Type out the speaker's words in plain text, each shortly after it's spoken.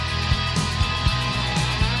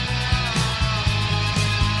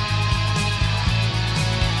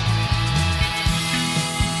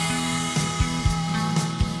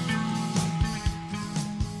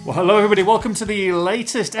Hello everybody, welcome to the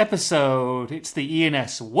latest episode. It's the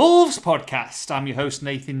ENS Wolves podcast. I'm your host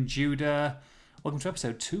Nathan Judah. Welcome to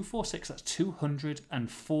episode 246, that's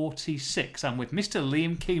 246. I'm with Mr.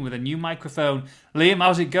 Liam Keane with a new microphone. Liam,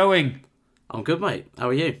 how's it going? I'm good, mate. How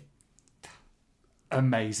are you?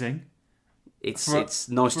 Amazing. It's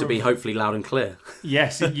nice to be hopefully loud and clear.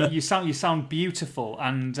 Yes, you sound beautiful,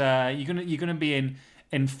 and you're gonna be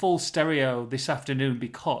in full stereo this afternoon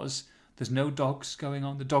because there's no dogs going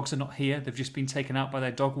on. The dogs are not here. They've just been taken out by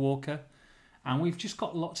their dog walker, and we've just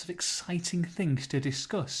got lots of exciting things to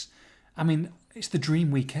discuss. I mean, it's the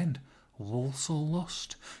dream weekend. Walsall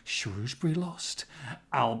lost, Shrewsbury lost,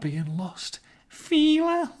 Albion lost,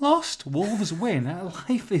 Villa lost, Wolves win.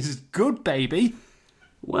 Life is good, baby.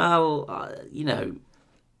 Well, I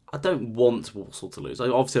don't want Walsall to lose.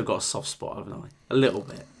 Obviously, I've got a soft spot, haven't I? A little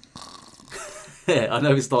bit. Yeah, I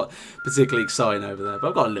know it's not particularly exciting over there, but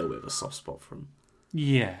I've got a little bit of a soft spot for them.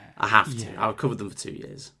 Yeah, I have to. I've covered them for 2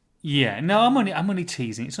 years. Yeah, no, I'm only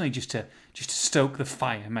teasing. It's only just to stoke the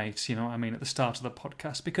fire, mate. You know what I mean, at the start of the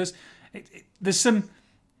podcast, because there's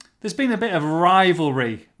been a bit of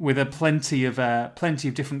rivalry with plenty of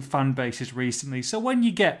different fan bases recently. So when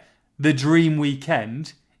you get the dream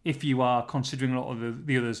weekend, if you are considering a lot of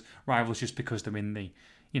the others rivals just because they're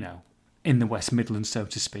in the West Midlands, so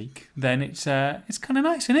to speak, then it's kind of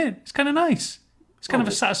nice, isn't it? It's kind of nice. It's kind of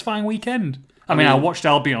a satisfying weekend. I mean, I watched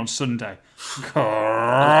Albion on Sunday.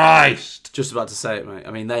 Christ! Just about to say it, mate.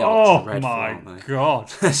 I mean, they are dreadful, aren't they? Oh, my God.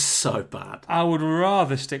 They're so bad. I would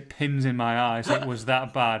rather stick pins in my eyes. It was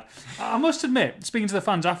that bad. I must admit, speaking to the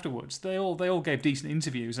fans afterwards, they all gave decent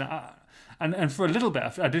interviews. And for a little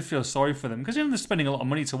bit, I did feel sorry for them. Because they're spending a lot of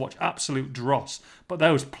money to watch absolute dross. But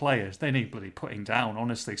those players, they need bloody putting down,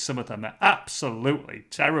 honestly. Some of them, they're absolutely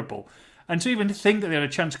terrible. And to even think that they had a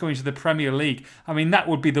chance going to the Premier League, I mean, that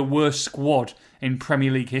would be the worst squad in Premier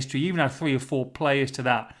League history. You even have 3 or 4 players to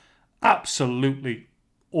that. Absolutely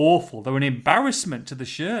awful. They're an embarrassment to the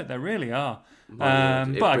shirt. They really are.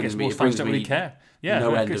 But I guess most fans don't really care. Yeah,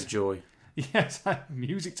 no end of joy. Yes,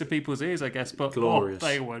 music to people's ears, I guess. But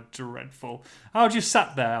they were dreadful. I just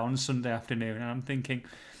sat there on Sunday afternoon and I'm thinking,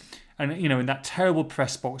 and in that terrible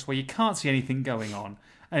press box where you can't see anything going on,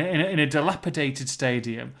 in a dilapidated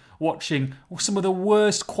stadium, watching some of the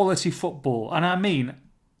worst quality football. And I mean,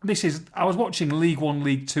 I was watching League One,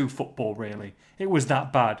 League Two football, really. It was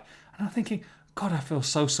that bad. And I'm thinking, God, I feel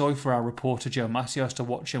so sorry for our reporter, Joe Massey, has to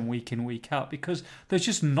watch him week in, week out, because there's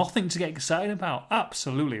just nothing to get excited about.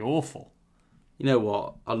 Absolutely awful. You know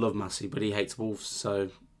what? I love Massey, but he hates Wolves, so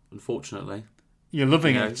unfortunately... You're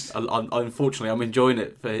loving it. Unfortunately, I'm enjoying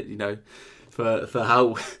it for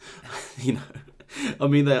how... I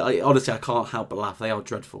mean, honestly, I can't help but laugh. They are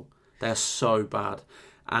dreadful. They are so bad.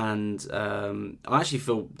 And I actually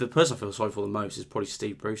feel the person I feel sorry for the most is probably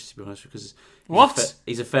Steve Bruce, to be honest, because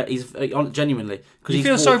genuinely. You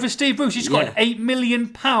feel sorry for Steve Bruce? He's got an £8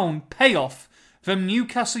 million payoff from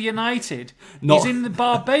Newcastle United. He's in the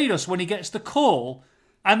Barbados when he gets the call,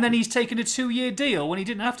 and then he's taken a 2-year deal when he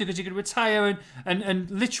didn't have to because he could retire and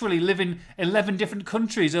literally live in 11 different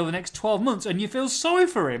countries over the next 12 months. And you feel sorry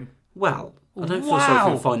for him. Well, I don't feel sorry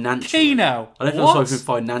for him financially. Keno, I don't feel sorry for him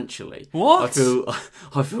financially. What?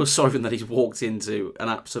 I feel sorry for him that he's walked into an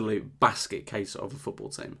absolute basket case of a football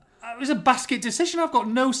team. It was a basket decision. I've got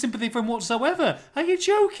no sympathy for him whatsoever. Are you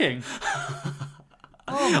joking?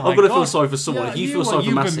 I'm going to feel sorry for someone. If you feel sorry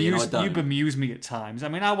for Massey, I don't. You bemused me at times. I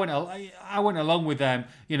mean, I went along with them,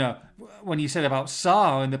 when you said about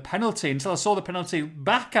Sarr and the penalty, until I saw the penalty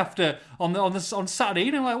back after on Saturday.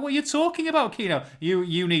 And I'm like, what are you talking about, Keno?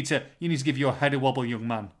 You need to give your head a wobble, young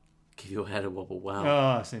man. Give your head a wobble. Wow.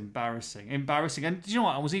 Oh, it's embarrassing. And do you know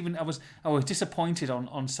what? I was disappointed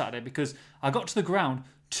on Saturday because I got to the ground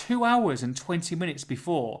 2 hours and 20 minutes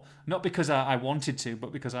before, not because I wanted to,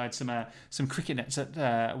 but because I had some cricket nets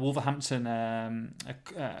at Wolverhampton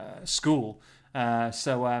school.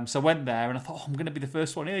 So I went there and I thought, I'm going to be the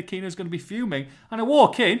first one here. Keno's going to be fuming, and I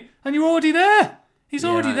walk in and you're already there. He's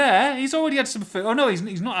already there. He's already had some food. Oh no,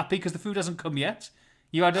 he's not happy because the food hasn't come yet.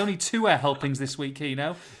 You had only 2 helpings this week,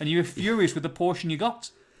 Keno, and you were furious with the portion you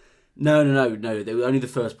got. No. They were only the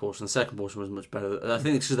first portion. The second portion was much better. I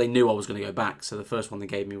think it's because they knew I was going to go back, so the first one they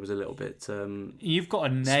gave me was a little bit. You've got a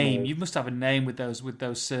name. Small. You must have a name with those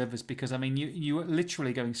servers, because I mean, you were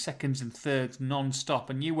literally going seconds and thirds non-stop,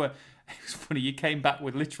 and you were. It was funny. You came back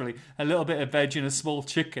with literally a little bit of veg and a small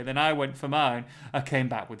chicken. Then I went for mine. I came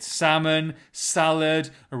back with salmon, salad,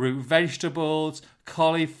 root vegetables,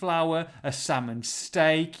 cauliflower, a salmon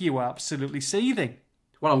steak. You were absolutely seething.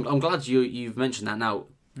 Well, I'm glad you've mentioned that now.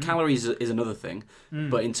 Calories is another thing,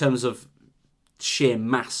 but in terms of sheer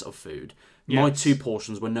mass of food, My Yes. 2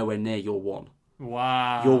 portions were nowhere near your 1.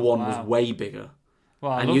 Wow. Your 1 was way bigger.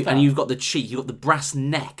 Well, I and love that. you've got the cheek, you've got the brass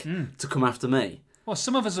neck to come after me. Well,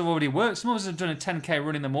 some of us have already worked. Some of us have done a 10k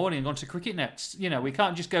run in the morning and gone to cricket nets. You know, we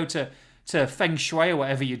can't just go to feng shui or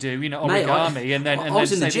whatever you do, Mate, origami, and then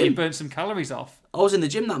was in say the that you gym. burnt some calories off. I was in the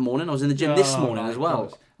gym that morning. I was in the gym this Oh, morning my as well.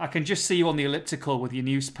 God. I can just see you on the elliptical with your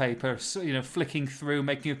newspaper, flicking through,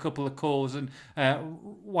 making a couple of calls, and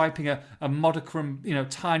wiping a modicum,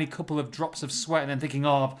 tiny couple of drops of sweat, and then thinking,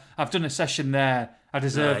 "Oh, I've done a session there. I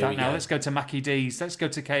deserve here that we now. go. Let's go to Mackie D's. Let's go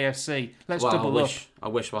to KFC. Let's Well, double up." I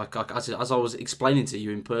wish. As I was explaining to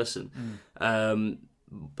you in person, I've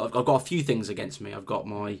got a few things against me. I've got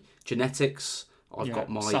my genetics. I've got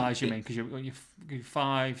my size. You mean because you're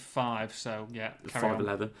 5'5", so yeah, carry on.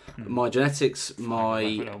 5'11". My genetics. Oh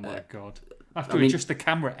my God! I have to adjust the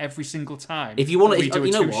camera every single time. If you want we to, do a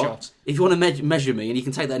you know two-shot. what? If you want to measure me, and you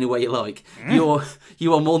can take that any way you like,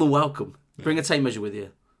 you are more than welcome. Bring a tape measure with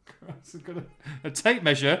you. A tape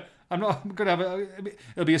measure. I'm going to have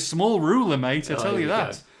it'll be a small ruler, mate. I tell you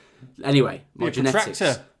that. Go. Anyway, my a genetics,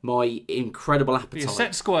 protractor. my incredible Be a appetite,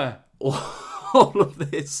 set square. all of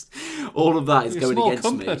that is Be a going small against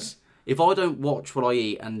compass. me. If I don't watch what I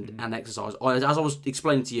eat and exercise, as I was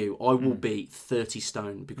explaining to you, I will be 30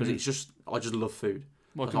 stone because I just love food.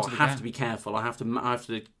 Welcome to I the have gang. to be careful. I have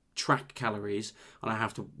to track calories and I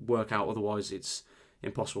have to work out. Otherwise, it's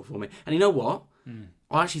impossible for me. And you know what?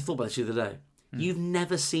 I actually thought about this the other day. You've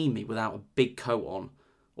never seen me without a big coat on,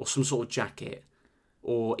 or some sort of jacket,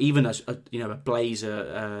 or even a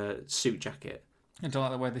blazer suit jacket. I don't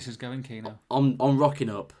like the way this is going, Keno. I'm rocking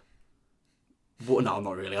up. Well, no, I'm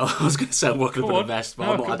not really. I was going to say I'm rocking up in a vest, but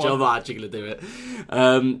I'm not actually going to do it.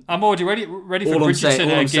 I'm already ready for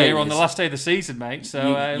Bridgerton gear on the last day of the season, mate. So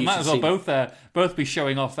you might as well should both be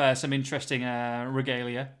showing off some interesting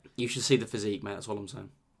regalia. You should see the physique, mate. That's all I'm saying.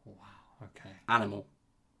 Okay. Animal.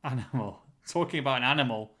 Talking about an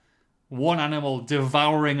animal. One animal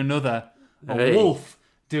devouring another. Hey. A wolf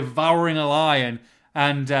devouring a lion.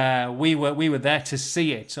 And we were there to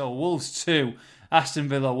see it. So Wolves 2, Aston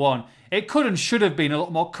Villa 1. It could and should have been a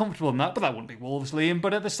lot more comfortable than that, but that wouldn't be Wolves, Liam.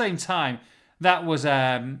 But at the same time, that was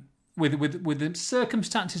with the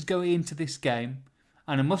circumstances going into this game.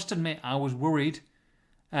 And I must admit, I was worried.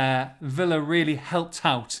 Villa really helped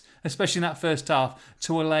out, especially in that first half,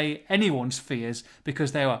 to allay anyone's fears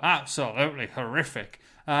because they were absolutely horrific.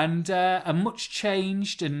 And a much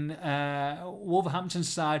changed and Wolverhampton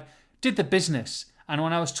side did the business. And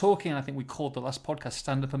when I was talking, I think we called the last podcast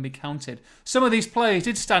Stand Up and Be Counted. Some of these players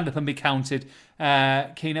did stand up and be counted,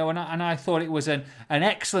 Keno, and I thought it was an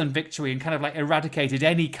excellent victory and kind of like eradicated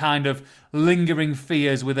any kind of lingering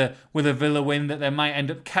fears with a Villa win that they might end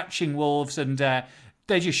up catching Wolves, and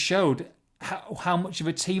they just showed how much of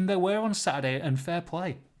a team they were on Saturday, and fair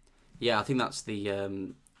play. Yeah, I think that's the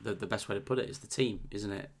best way to put it. Is the team,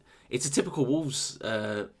 isn't it? It's a typical Wolves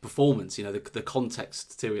performance. You know, the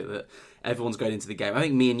context to it that everyone's going into the game. I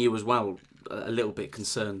think me and you as well, a little bit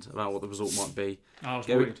concerned about what the result might be. I was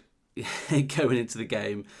worried. Going into the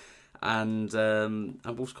game, and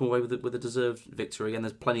Wolves come away with a deserved victory. And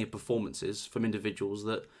there's plenty of performances from individuals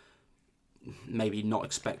that maybe not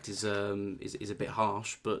expect is a bit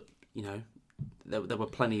harsh, but you know, there were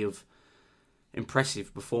plenty of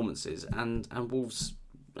impressive performances, and Wolves,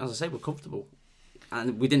 as I say, were comfortable.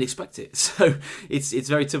 And we didn't expect it, so it's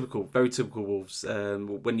very typical Wolves.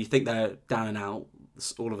 When you think they're down and out,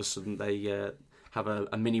 all of a sudden they have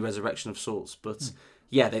a mini resurrection of sorts. But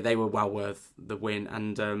yeah, they were well worth the win,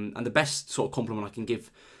 and the best sort of compliment I can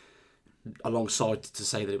give, alongside to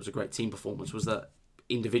say that it was a great team performance, was that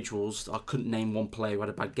individuals. I couldn't name one player who had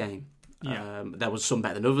a bad game. Yeah. There was some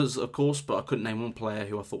better than others, of course, but I couldn't name one player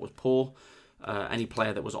who I thought was poor. Any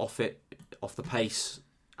player that was off the pace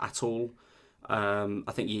at all.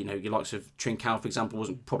 I think your likes of Trincao, for example,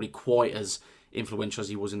 wasn't probably quite as influential as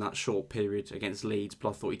he was in that short period against Leeds, but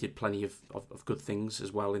I thought he did plenty of good things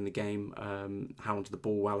as well in the game. Held onto the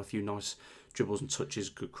ball well, a few nice dribbles and touches,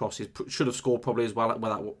 good crosses. Should have scored probably as well with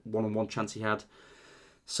that one-on-one chance he had.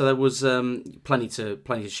 So there was plenty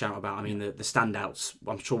to shout about. I mean, the standouts,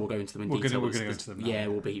 I'm sure we'll go into them in detail. We're going to go into them now. Yeah,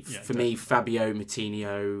 will be. For me, Fabio,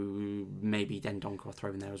 Moutinho, maybe Dendoncker I'll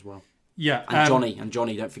throw in there as well. Yeah. And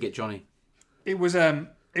Johnny, don't forget Johnny. It was a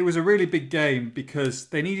really big game because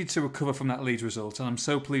they needed to recover from that Leeds result, and I'm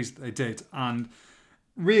so pleased that they did. And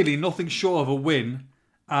really, nothing short of a win.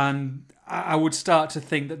 And I would start to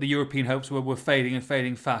think that the European hopes were fading and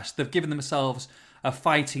fading fast. They've given themselves a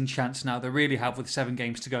fighting chance now. They really have, with 7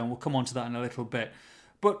 games to go, and we'll come on to that in a little bit.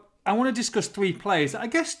 But I want to discuss 3 players that I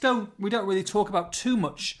guess we don't really talk about too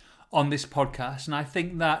much on this podcast, and I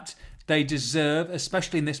think that they deserve,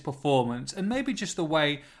 especially in this performance, and maybe just the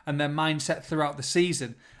way and their mindset throughout the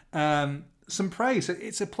season. Some praise.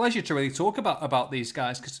 It's a pleasure to really talk about these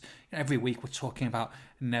guys, because every week we're talking about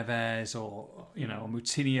Neves or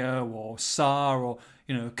Moutinho or Sarr or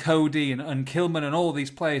Cody and Kilman and all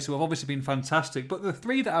these players who have obviously been fantastic. But the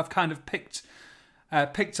three that I've kind of picked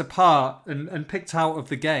apart and picked out of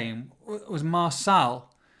the game was Marçal,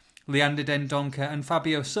 Leander Dendoncker and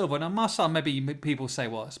Fabio Silva. Now Marçal, maybe people say,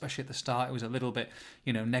 well, especially at the start, it was a little bit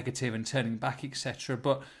negative and turning back, etc.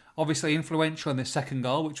 But obviously influential in the second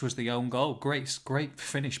goal, which was the own goal. Great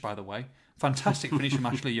finish, by the way. Fantastic finish from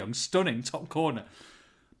Ashley Young. Stunning top corner.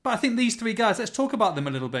 But I think these three guys, let's talk about them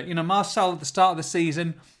a little bit. Marçal at the start of the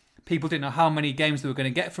season, people didn't know how many games they were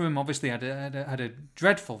going to get from him. Obviously, had a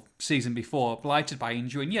dreadful season before, blighted by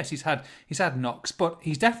injury. And yes, he's had knocks, but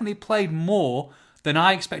he's definitely played more than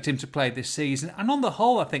I expect him to play this season. And on the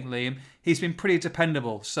whole, I think, Liam, he's been pretty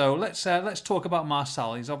dependable. So let's talk about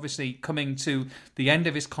Marçal. He's obviously coming to the end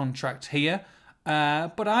of his contract here.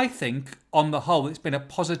 But I think, on the whole, it's been a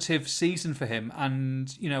positive season for him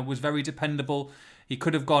and, was very dependable. He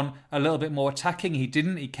could have gone a little bit more attacking. He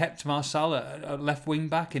didn't. He kept Marçal at left wing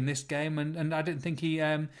back in this game, and I didn't think he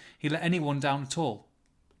let anyone down at all.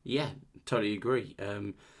 Yeah, totally agree.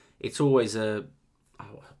 It's always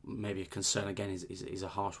maybe a concern, again, is a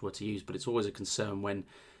harsh word to use, but it's always a concern when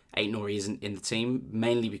Aït-Nouri isn't in the team,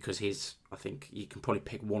 mainly because I think you can probably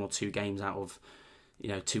pick one or two games out of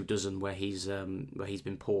 24 where he's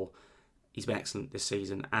been poor. He's been excellent this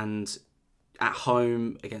season, and at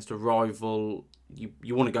home against a rival,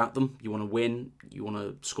 you want to go at them, you want to win, you want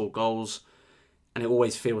to score goals, and it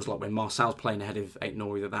always feels like when Marçal's playing ahead of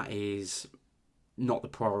Aït-Nouri that is not the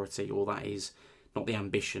priority, or that is not the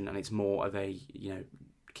ambition, and it's more of a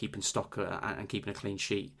keeping stock and keeping a clean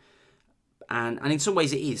sheet. And in some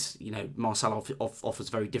ways it is. Marçal offers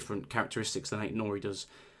very different characteristics than Aït-Nouri does.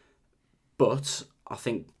 But I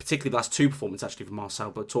think, particularly the last two performances actually from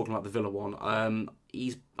Marçal, but talking about the Villa one,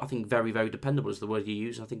 he's, I think, very, very dependable is the word you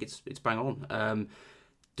use. I think it's bang on.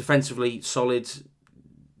 Defensively, solid,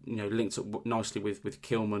 linked up nicely with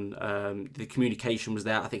Kilman. The communication was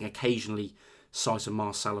there. I think occasionally Saïss and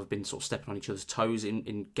Marçal have been sort of stepping on each other's toes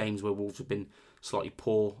in games where Wolves have been slightly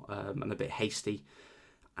poor and a bit hasty.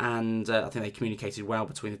 And I think they communicated well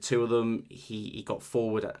between the two of them. He got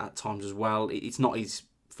forward at times as well. It's not his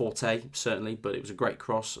forte, certainly, but it was a great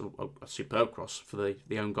cross, a superb cross for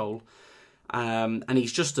the own goal. And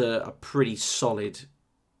he's just a pretty solid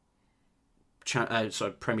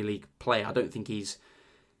Premier League player. I don't think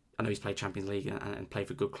I know he's played Champions League and played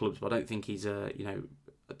for good clubs, but I don't think he's a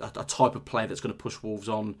type of player that's going to push Wolves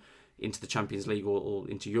on into the Champions League or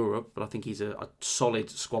into Europe. But I think he's a solid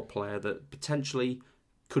squad player that potentially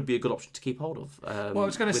could be a good option to keep hold of. Well, I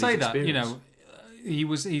was going to say that, he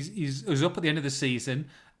was up at the end of the season.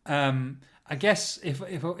 I guess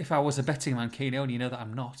if I was a betting man, Keno, and you know that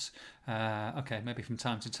I'm not, okay, maybe from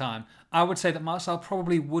time to time, I would say that Marçal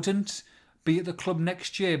probably wouldn't be at the club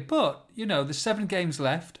next year. But, there's 7 games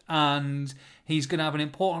left and he's going to have an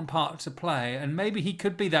important part to play. And maybe he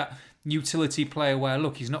could be that utility player where,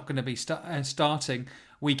 look, he's not going to be starting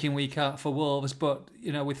week in, week out for Wolves. But,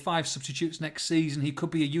 with 5 substitutes next season, he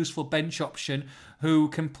could be a useful bench option who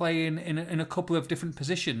can play in a couple of different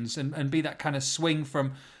positions and be that kind of swing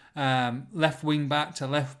from left wing back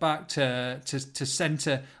to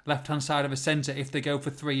centre, left hand side of a centre if they go for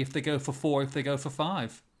 3, if they go for 4, if they go for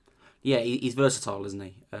 5. Yeah, he's versatile, isn't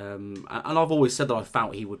he? And I've always said that I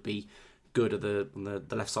felt he would be good on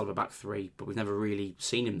the left side of a back 3, but we've never really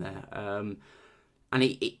seen him there. And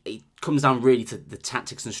it comes down really to the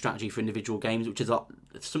tactics and strategy for individual games, which is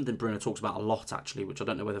something Bruno talks about a lot, actually, which I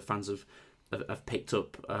don't know whether fans have picked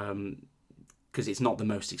up, because it's not the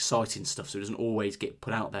most exciting stuff, so it doesn't always get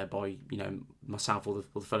put out there by myself or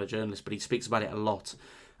the fellow journalists, but he speaks about it a lot,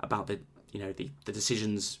 about the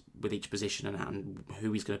decisions with each position and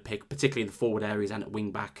who he's going to pick, particularly in the forward areas and at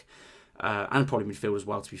wing back, and probably midfield as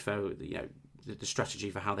well, to be fair, the strategy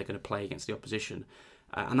for how they're going to play against the opposition.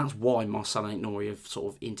 And that's why Marçal and Aït-Nouri have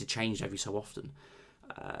sort of interchanged every so often.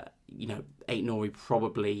 Aït-Nouri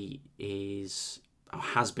probably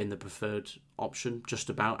has been the preferred option just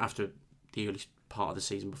about after the early part of the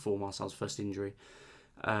season before Marçal's first injury.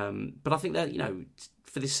 But I think that,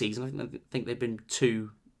 for this season, I think they've been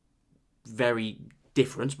two very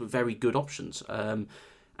different but very good options. And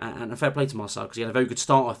And a fair play to Marcel, because he had a very good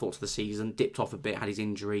start, I thought, to the season, dipped off a bit, had his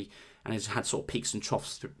injury, and has had sort of peaks and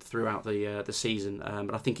troughs throughout the season.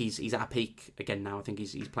 But I think he's at a peak again now. I think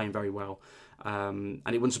he's playing very well. And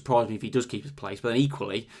it wouldn't surprise me if he does keep his place. But then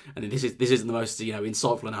equally, and this isn't the most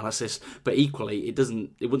insightful analysis, but equally it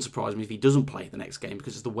wouldn't surprise me if he doesn't play the next game,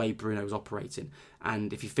 because it's the way Bruno's operating.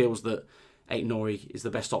 And if he feels that Aït-Nouri is the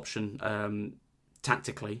best option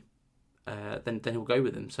tactically, then he'll go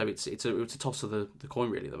with him. So it's a toss of the coin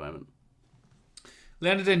really at the moment.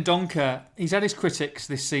 Leander Dendoncker, he's had his critics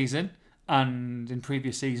this season and in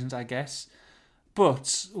previous seasons, I guess.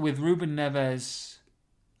 But with Ruben Neves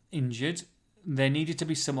injured, there needed to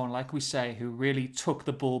be someone, like we say, who really took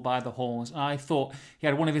the bull by the horns. And I thought he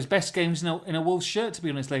had one of his best games in a Wolves shirt, to be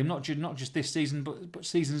honest, Liam. Not just this season, but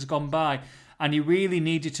seasons gone by. And he really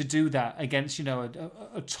needed to do that against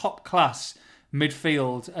a top class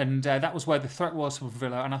midfield, and that was where the threat was for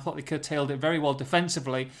Villa, and I thought they curtailed it very well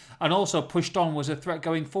defensively, and also pushed on was a threat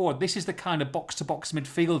going forward. This is the kind of box-to-box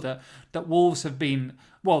midfielder that Wolves have been,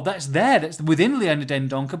 that's within Leander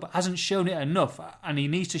Dendoncker, but hasn't shown it enough, and he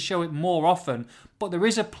needs to show it more often. But there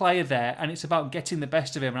is a player there, and it's about getting the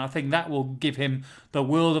best of him, and I think that will give him the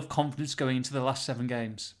world of confidence going into the last 7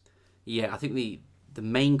 games. Yeah, I think the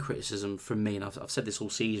main criticism from me, and I've said this all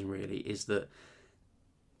season really, is that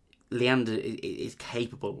Leander is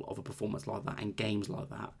capable of a performance like that in games like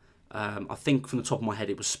that. I think from the top of my head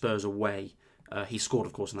it was Spurs away. He scored,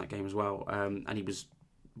 of course, in that game as well, and he was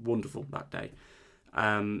wonderful that day.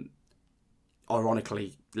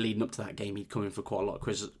 Ironically, leading up to that game, he'd come in for quite a lot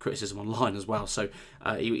of criticism online as well. So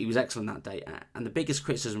he was excellent that day. And the biggest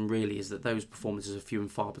criticism really is that those performances are few and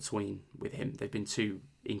far between with him. They've been too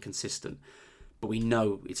inconsistent. But we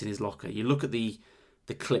know it's in his locker. You look at the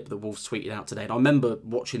clip that Wolves tweeted out today, and I remember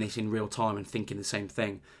watching this in real time and thinking the same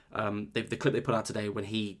thing. The clip they put out today, when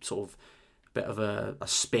he sort of bit of a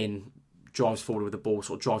spin, drives forward with the ball,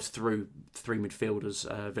 sort of drives through 3 midfielders,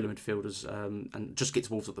 Villa midfielders, and just gets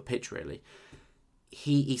Wolves up the pitch really.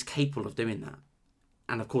 He's capable of doing that.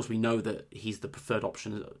 And of course we know that he's the preferred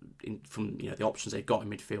option from the options they've got in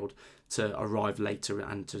midfield to arrive later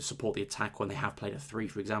and to support the attack when they have played a 3,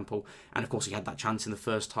 for example. And of course he had that chance in the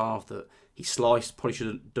first half that he sliced, probably should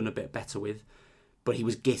have done a bit better with, but he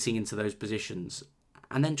was getting into those positions.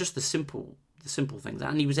 And then just the simple things,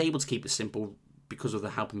 and he was able to keep it simple because of the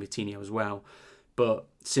help of Moutinho as well. But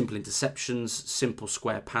simple interceptions, simple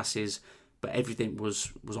square passes, but everything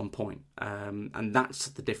was on point. And that's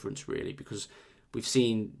the difference really, because we've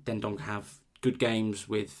seen Dendoncker have good games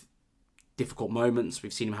with difficult moments.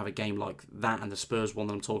 We've seen him have a game like that and the Spurs one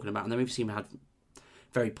that I'm talking about. And then we've seen him have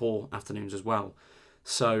very poor afternoons as well.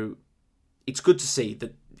 So it's good to see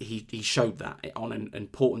that he showed that on an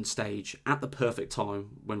important stage at the perfect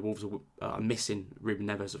time when Wolves are missing Ruben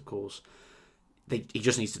Neves, of course. He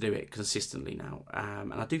just needs to do it consistently now.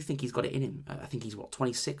 And I do think he's got it in him. I think he's,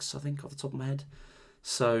 26, I think, off the top of my head.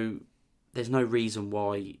 So there's no reason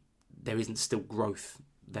why there isn't still growth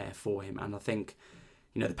there for him. And I think,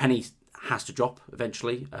 the penny has to drop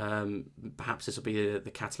eventually. Perhaps this will be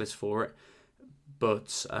the catalyst for it.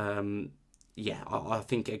 But, I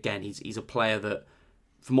think, again, he's a player that,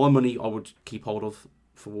 for my money, I would keep hold of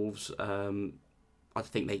for Wolves. I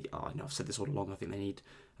think I've said this all along, I think they need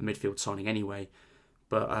a midfield signing anyway.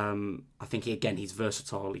 But I think, he's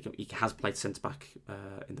versatile. He has played centre-back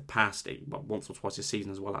in the past, once or twice this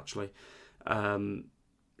season as well, actually.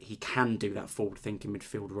 He can do that forward-thinking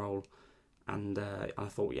midfield role. And I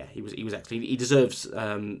thought, he was excellent. He deserves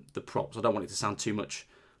the props. I don't want it to sound too much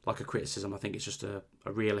like a criticism. I think it's just a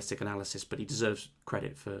realistic analysis, but he deserves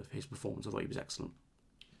credit for his performance. I thought he was excellent.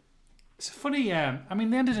 It's funny,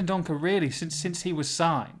 Leander Dendoncker really, since he was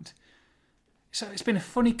signed, so it's been a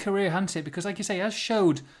funny career, hasn't it? Because, like you say, he has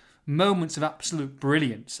showed moments of absolute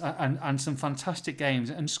brilliance and some fantastic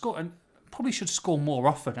games, and probably should score more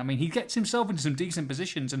often. I mean, he gets himself into some decent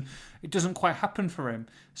positions, and it doesn't quite happen for him.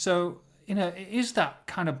 So, it is that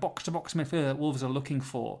kind of box-to-box midfielder that Wolves are looking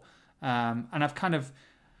for. And I've kind of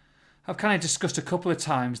discussed a couple of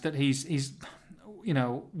times that he's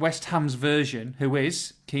West Ham's version, who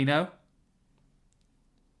is Keno.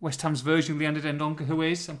 West Ham's version of Leander Dendoncker, who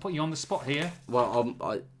is? I'm putting you on the spot here. Well,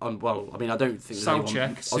 I don't think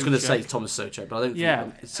Souček. I was going to say Thomas Souček, but I don't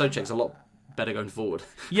think Souček's a lot better going forward.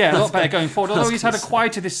 Yeah, a lot better going forward. Although he's had a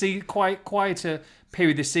quieter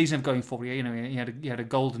period this season of going forward. He had a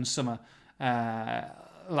golden summer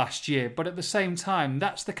last year, but at the same time,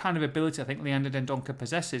 that's the kind of ability I think Leander Dendoncker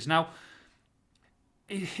possesses. Now,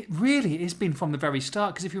 it really has been from the very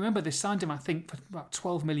start, because if you remember, they signed him, I think, for about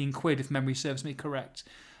 12 million quid, if memory serves me correct.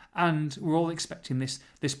 And we're all expecting this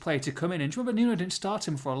player to come in. And do you remember Nuno didn't start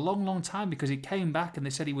him for a long, long time because he came back and they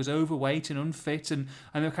said he was overweight and unfit, and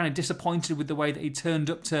they were kind of disappointed with the way that he turned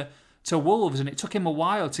up to Wolves, and it took him a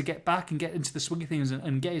while to get back and get into the swing of things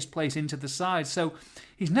and get his place into the side. So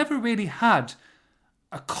he's never really had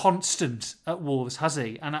a constant at Wolves, has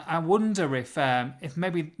he? And I wonder if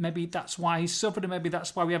maybe that's why he's suffered, and maybe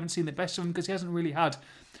that's why we haven't seen the best of him, because he hasn't really had.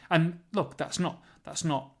 And look, that's not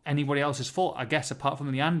anybody else's fault, I guess, apart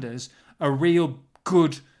from Leander's. A real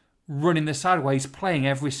good run in the side where he's playing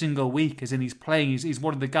every single week, as in he's playing. He's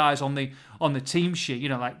one of the guys on the team sheet. You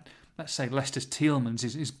know, like let's say Leicester's Tielemans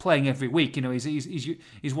is playing every week. You know,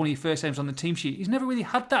 he's one of your first names on the team sheet. He's never really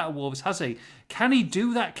had that at Wolves, has he? Can he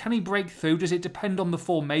do that? Can he break through? Does it depend on the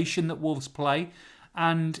formation that Wolves play?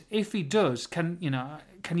 And if he does, can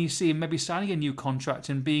you see him maybe signing a new contract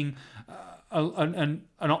and being an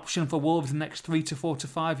option for Wolves in the next 3 to 4 to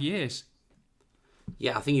 5 years?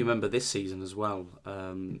 Yeah, I think you remember this season as well.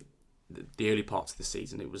 The early parts of the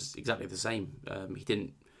season, it was exactly the same. He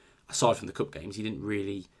didn't, aside from the cup games, he didn't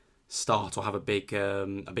really start or have a big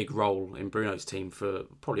role in Bruno's team for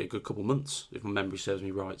probably a good couple of months, if my memory serves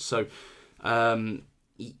me right. So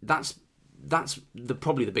that's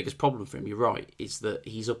probably the biggest problem for him. You're right, is that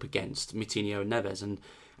he's up against Moutinho and Neves, and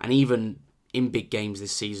even in big games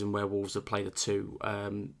this season where Wolves have played the two,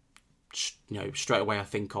 straight away I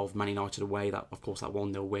think of Man United away. That, of course, that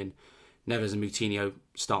 1-0 win. Neves and Moutinho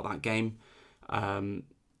start that game.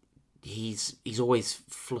 He's always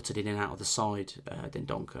fluttered in and out of the side,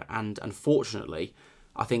 Dendoncker, and unfortunately,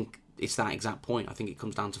 I think it's that exact point. I think it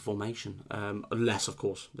comes down to formation, unless, of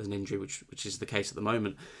course, there's an injury, which is the case at the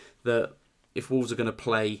moment. That if Wolves are going to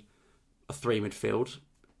play a 3 midfield,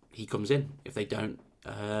 he comes in. If they don't,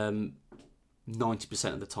 90%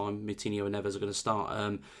 of the time, Moutinho and Neves are going to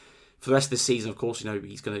start. For the rest of this season, of course,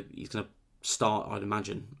 he's going to start, I'd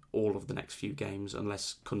imagine, all of the next few games,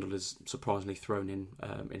 unless Kundal is surprisingly thrown in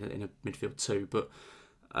a midfield too. But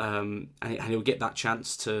and he'll get that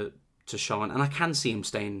chance to shine, and I can see him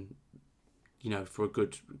staying, for a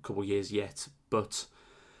good couple of years yet. But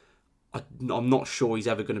I'm not sure he's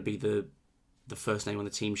ever going to be the first name on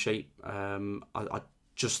the team sheet. I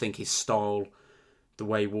just think his style, the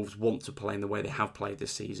way Wolves want to play and the way they have played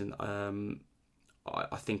this season,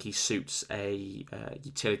 I think he suits a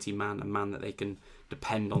utility man, a man that they can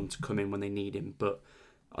depend on to come in when they need him. But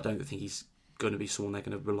I don't think he's going to be someone they're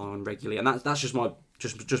going to rely on regularly. And that's just my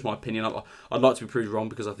opinion. I'd like to be proved wrong,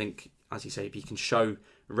 because I think, as you say, if he can show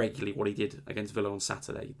regularly what he did against Villa on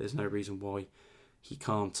Saturday, there's no reason why he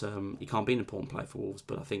can't be an important player for Wolves.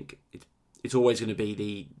 But I think it's always going to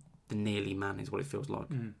be the nearly man, is what it feels like.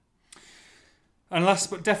 Mm. And last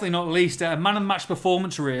but definitely not least, a man of the match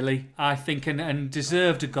performance, really, I think, and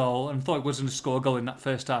deserved a goal, and thought he was going to score a goal in that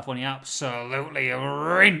first half when he absolutely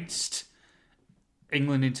rinsed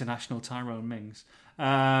England international Tyrone Mings.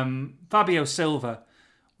 Fabio Silva.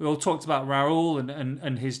 We all talked about Raul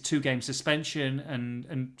and his 2-game suspension,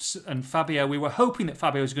 and Fabio. We were hoping that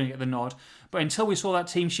Fabio was going to get the nod, but until we saw that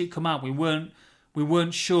team sheet come out, we weren't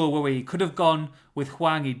sure where he could have gone with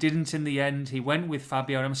Hwang. He didn't in the end. He went with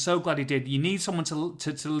Fabio, and I'm so glad he did. You need someone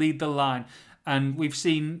to lead the line, and we've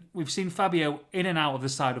seen Fabio in and out of the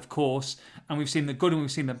side, of course, and we've seen the good and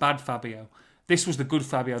we've seen the bad Fabio. This was the good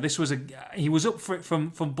Fabio. He was up for it from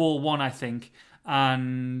ball one, I think,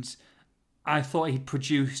 and I thought he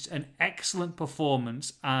produced an excellent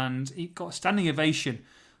performance, and he got a standing ovation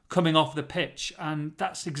coming off the pitch, and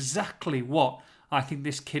that's exactly what I think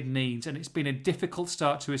this kid needs. And it's been a difficult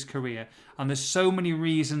start to his career, and there's so many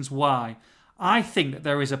reasons why. I think that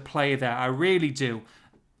there is a player there. I really do.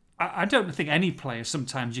 I don't think any player,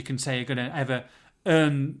 sometimes you can say, are going to ever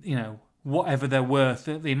earn, whatever they're worth,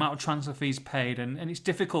 the amount of transfer fees paid, and it's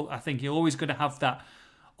difficult. I think you're always going to have that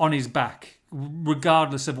on his back,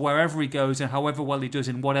 regardless of wherever he goes and however well he does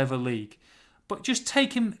in whatever league. But just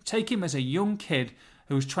take him as a young kid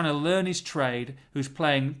who's trying to learn his trade, who's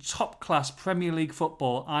playing top-class Premier League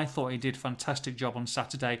football. I thought he did a fantastic job on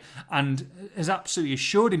Saturday and has absolutely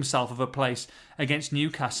assured himself of a place against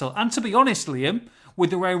Newcastle. And to be honest, Liam, with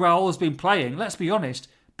the way Raul has been playing, let's be honest,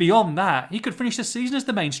 beyond that, he could finish the season as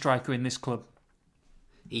the main striker in this club.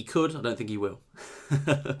 He could. I don't think he will.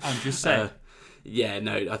 I'm just saying.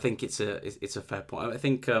 I think it's a fair point. I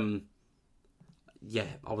think, I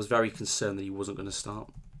was very concerned that he wasn't going to start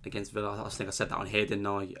against Villa. I think I said that on here, didn't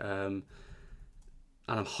I? And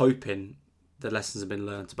I'm hoping the lessons have been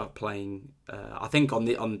learnt about playing. I think on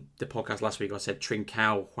the podcast last week I said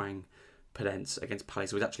Trincao, Hwang, Podence against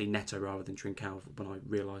Palace. It was actually Neto rather than Trincao when I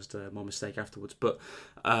realised my mistake afterwards. But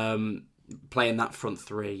playing that front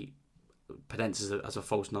three, Podence as a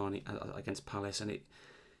false nine against Palace, and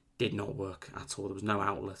did not work at all. There was no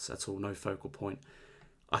outlet at all, no focal point.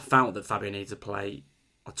 I felt that Fabio needed to play.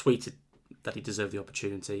 I tweeted that he deserved the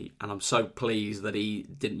opportunity, and I'm so pleased that he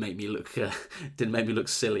didn't make me look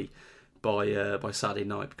silly by Saturday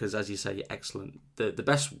night, because, as you say, excellent. The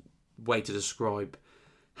best way to describe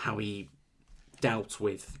how he dealt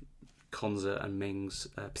with Konsa and Mings,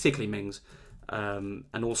 particularly Mings,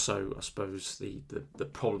 and also, I suppose, the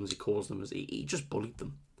problems he caused them, was he just bullied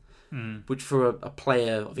them. Which, for a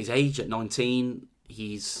player of his age at 19,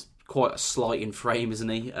 he's quite a slight in frame, isn't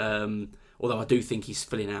he? Although I do think he's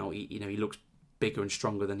filling out. He looks bigger and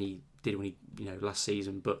stronger than he did when he last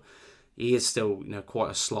season, but he is still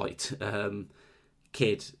quite a slight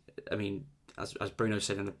kid. I mean, as Bruno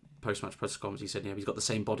said in the post-match press conference, he said he's got the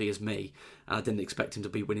same body as me, and I didn't expect him to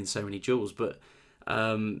be winning so many duels, but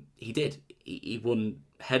he did. He won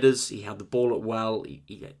headers. He had the ball up well.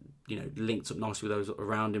 He linked up nicely with those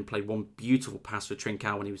around him. Played one beautiful pass for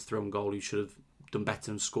Trincao when he was through on goal. He should have done better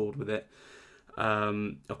and scored with it.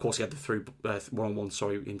 Of course, he had the through one-on-one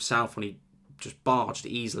himself when he just barged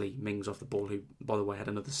easily Mings off the ball, who, by the way, had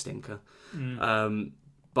another stinker.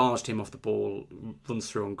 Barged him off the ball, runs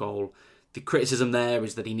through on goal. The criticism there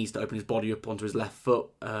is that he needs to open his body up onto his left foot,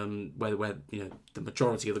 where the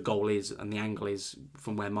majority of the goal is, and the angle is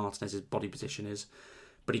from where Martinez's body position is.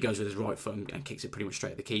 But he goes with his right foot and kicks it pretty much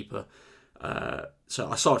straight at the keeper. So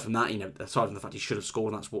aside from that, aside from the fact he should have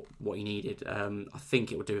scored, and that's what he needed. I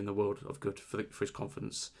think it would do him the world of good for his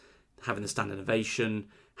confidence, having the standing ovation,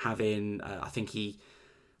 having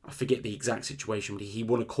I forget the exact situation, but he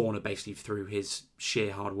won a corner basically through his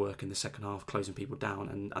sheer hard work in the second half, closing people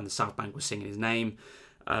down, and the South Bank was singing his name.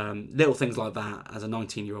 Little things like that, as a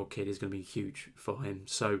 19-year-old kid, is going to be huge for him.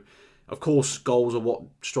 So, of course, goals are what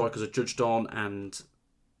strikers are judged on, and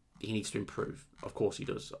he needs to improve. Of course he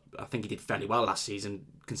does. I think he did fairly well last season,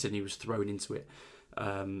 considering he was thrown into it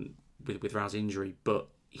with Rao's injury, but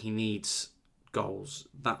he needs goals.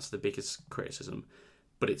 That's the biggest criticism.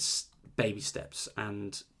 But it's baby steps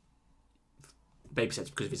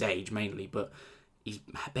because of his age mainly, but he's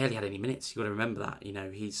barely had any minutes. You've got to remember that.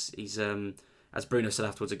 He's as Bruno said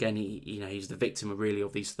afterwards, again, he's the victim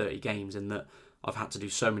of these 30 games, in that I've had to do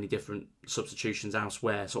so many different substitutions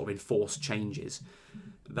elsewhere, sort of enforced changes,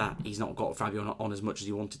 that he's not got Fabio on as much as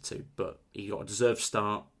he wanted to. But he got a deserved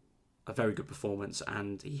start, a very good performance,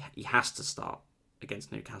 and he has to start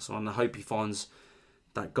against Newcastle. And I hope he finds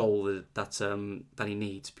that goal that he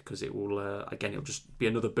needs, because it will it'll just be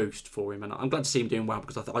another boost for him. And I'm glad to see him doing well,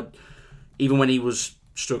 because I thought, even when he was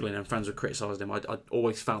struggling and friends were criticising him, I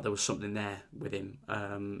always felt there was something there with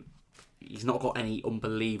him. He's not got any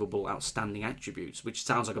unbelievable, outstanding attributes, which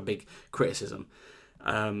sounds like a big criticism.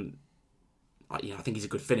 I think he's a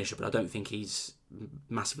good finisher, but I don't think he's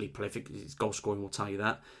massively prolific. His goal scoring will tell you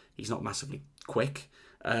that. He's not massively quick,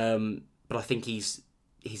 but I think his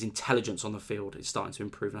intelligence on the field is starting to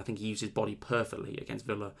improve, and I think he used his body perfectly against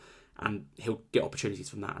Villa, and he'll get opportunities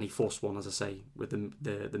from that. And he forced one, as I say, with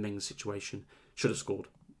the Mings situation. Should have scored,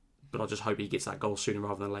 but I just hope he gets that goal sooner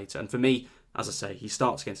rather than later. And for me, as I say, he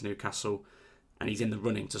starts against Newcastle, and he's in the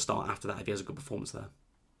running to start after that if he has a good performance there.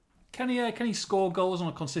 Can he score goals on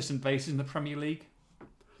a consistent basis in the Premier League?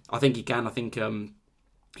 I think he can. I think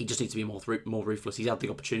he just needs to be more ruthless. He's had the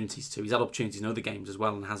opportunities to. He's had opportunities in other games as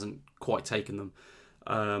well and hasn't quite taken them.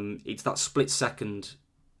 It's that split second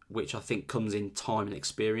which I think comes in time and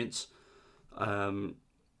experience.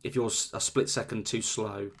 If you're a split second too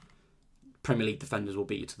slow, Premier League defenders will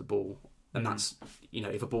beat you to the ball. And that's,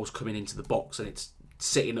 if a ball's coming into the box and it's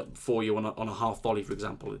sitting up for you on a half volley, for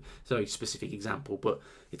example. It's a very specific example, but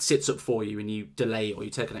it sits up for you and you delay it or you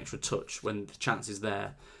take an extra touch when the chance is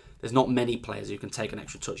there. There's not many players who can take an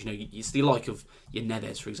extra touch. It's the like of your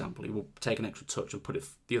Neves, for example, who will take an extra touch and put it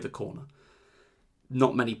the other corner.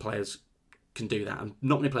 Not many players can do that, and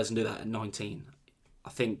not many players can do that at 19. I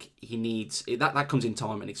think he needs that comes in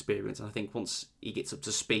time and experience, and I think once he gets up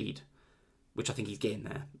to speed, which I think he's getting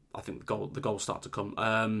there, I think the goals start to come.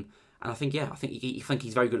 And I think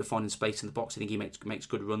he's very good at finding space in the box. I think he makes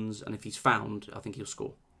good runs, and if he's found, I think he'll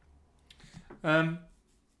score. Out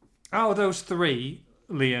of those three,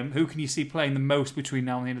 Liam, who can you see playing the most between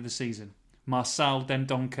now and the end of the season? Marçal,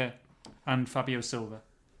 Dendoncker, and Fabio Silva.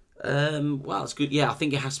 Well, it's good. Yeah, I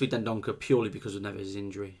think it has to be Dendoncker purely because of Neves'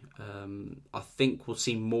 injury. I think we'll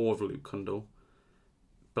see more of Luke Cundle,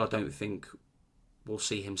 but I don't think we'll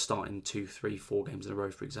see him starting 2, 3, 4 games in a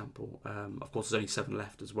row, for example. Of course, there's only 7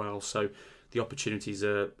 left as well, so the opportunities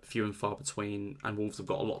are few and far between, and Wolves have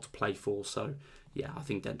got a lot to play for. So, yeah, I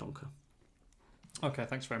think Dendoncker. Okay,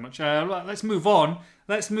 thanks very much. Let's move on.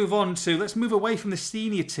 Let's move away from the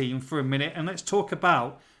senior team for a minute, and let's talk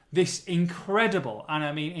about this incredible, and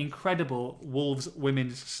I mean incredible, Wolves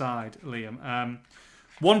women's side, Liam.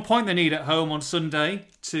 1 point they need at home on Sunday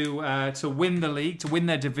to win the league, to win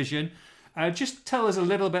their division. Just tell us a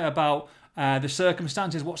little bit about the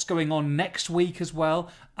circumstances, what's going on next week as well,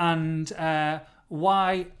 and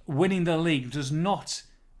why winning the league does not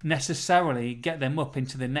necessarily get them up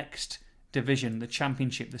into the next division, the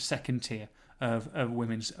Championship, the second tier of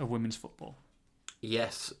women's football.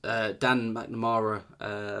 Yes, Dan McNamara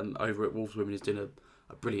over at Wolves Women is doing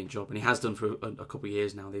a brilliant job, and he has done for a couple of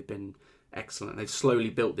years now. They've been excellent. They've slowly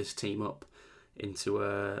built this team up into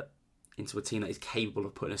a team that is capable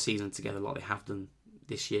of putting a season together like they have done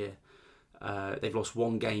this year. They've lost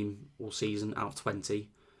one game all season out of 20.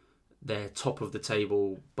 They're top of the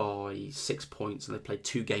table by 6 points, and they played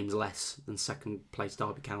 2 games less than second place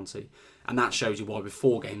Derby County. And that shows you why with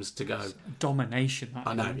 4 games to go. Domination.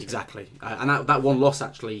 I know, exactly. And that one loss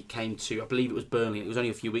actually came to, I believe it was Burnley. It was only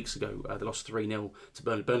a few weeks ago. They lost 3-0 to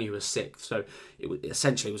Burnley. Burnley was 6th, so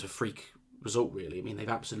essentially it was a freak result, really. I mean, they've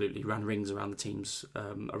absolutely ran rings around the teams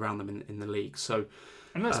around them in the league. So.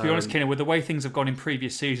 And let's be honest, Keenan, with the way things have gone in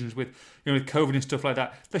previous seasons, with with COVID and stuff like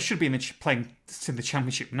that, they should be playing in the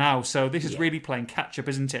Championship now. So this is really playing catch up,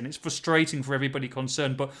 isn't it? And it's frustrating for everybody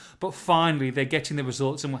concerned. But finally, they're getting the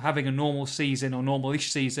results and we're having a normal season or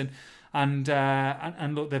normal-ish season. And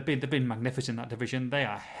look, they've been magnificent, that division. They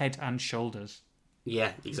are head and shoulders.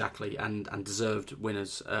 Yeah, exactly, and deserved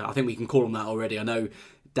winners. I think we can call them that already. I know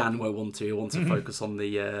Dan won't want to. He'll want to focus on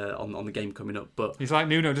the game coming up. But he's like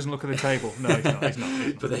Nuno doesn't look at the table. No, he's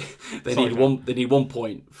not. But they need one. They need 1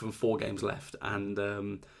 point from 4 games left, and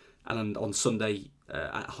on Sunday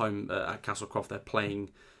at home at Castlecroft they're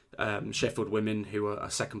playing Sheffield Women, who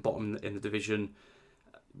are second bottom in the division.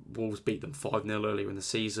 Wolves beat them 5-0 earlier in the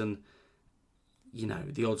season.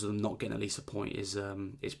 The odds of them not getting at least a point is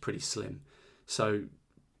pretty slim. So,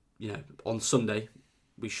 on Sunday,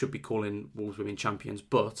 we should be calling Wolves Women champions,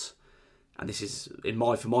 but, and this is,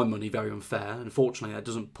 for my money, very unfair. Unfortunately, that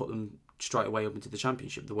doesn't put them straight away up into the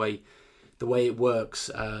Championship. The way it works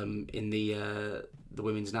in the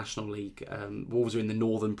Women's National League, Wolves are in the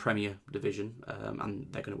Northern Premier Division, and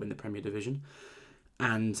they're going to win the Premier Division.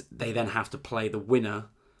 And they then have to play the winner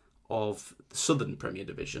of the Southern Premier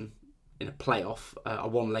Division in a playoff, a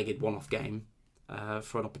one-legged, one-off game,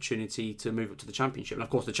 for an opportunity to move up to the Championship. And of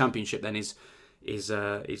course, the Championship then is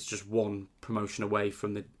just one promotion away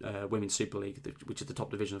from the Women's Super League, which is the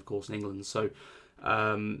top division, of course, in England. So, for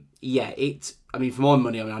my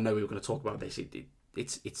money, I know we were going to talk about this.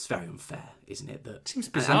 It's very unfair, isn't it? That seems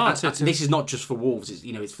bizarre. And this is not just for Wolves.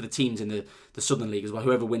 It's for the teams in the Southern League as well.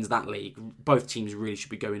 Whoever wins that league, both teams really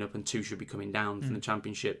should be going up, and 2 should be coming down from the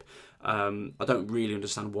Championship. I don't really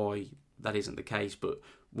understand why that isn't the case, but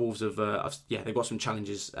Wolves have they've got some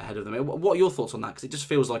challenges ahead of them. What are your thoughts on that? Because it just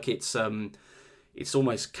feels like it's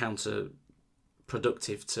almost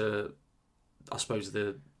counterproductive to, I suppose,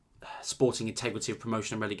 the sporting integrity of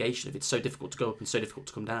promotion and relegation if it's so difficult to go up and so difficult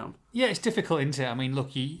to come down. Yeah, it's difficult, isn't it? I mean,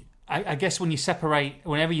 look, I guess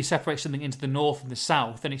whenever you separate something into the north and the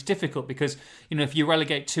south, then it's difficult because, if you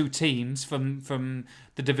relegate 2 teams from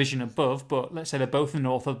the division above, but let's say they're both in the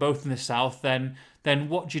north or both in the south, then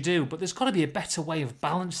what do you do? But there's got to be a better way of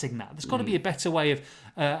balancing that. There's got to be a better way of,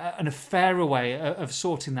 and a fairer way of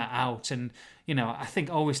sorting that out. And, I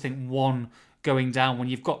always think one going down when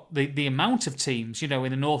you've got the amount of teams, in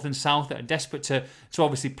the north and south that are desperate to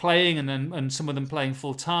obviously playing and some of them playing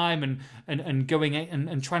full time and going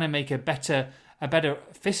and trying to make a better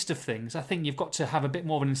fist of things. I think you've got to have a bit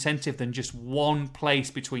more of an incentive than just one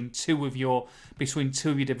place between two of your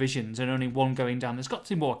divisions and only one going down. There's got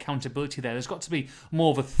to be more accountability there. There's got to be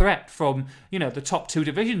more of a threat from the top 2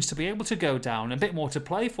 divisions to be able to go down, a bit more to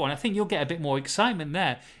play for, and I think you'll get a bit more excitement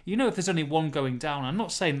there. If there's only one going down, I'm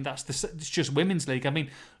not saying it's just Women's League. I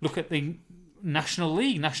mean, look at the National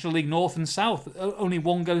League North and South. Only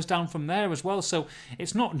one goes down from there as well. So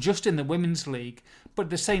it's not just in the Women's League, but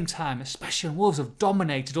at the same time, especially when Wolves have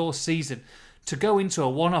dominated all season, to go into a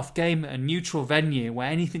one-off game at a neutral venue where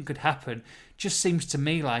anything could happen just seems to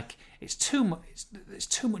me like it's too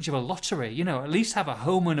much of a lottery. At least have a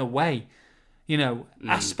home and away,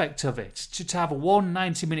 aspect of it. To have a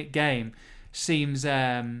 90-minute game seems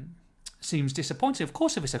disappointing. Of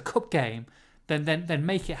course, if it's a cup game, then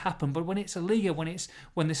make it happen. But when it's a Liga,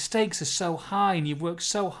 when the stakes are so high and you've worked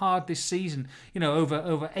so hard this season,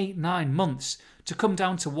 over 8-9 months, to come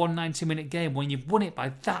down to 90-minute game when you've won it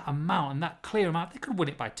by that amount and that clear amount, they could win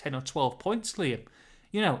it by 10 or 12 points, Liam.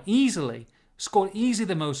 Easily. Scored easily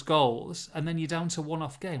the most goals, and then you're down to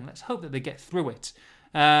one-off game. Let's hope that they get through it.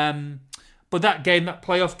 But that game, that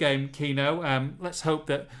playoff game, Keno, let's hope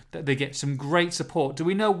that they get some great support. Do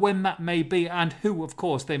we know when that may be and who, of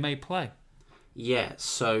course, they may play? Yeah,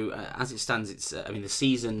 so as it stands, it's the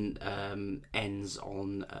season ends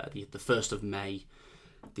on the 1st of May.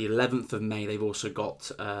 The 11th of May, they've also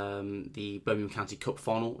got the Birmingham County Cup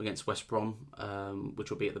final against West Brom,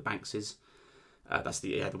 which will be at the Bankses. That's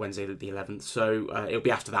the Wednesday, the 11th. So it'll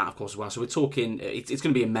be after that, of course, as well. So we're talking, it's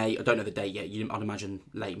going to be in May. I don't know the date yet. I'd imagine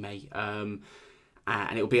late May.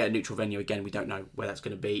 And it'll be at a neutral venue again. We don't know where that's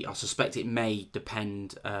going to be. I suspect it may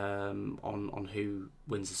depend on who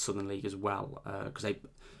wins the Southern League as well, because I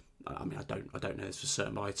don't know this for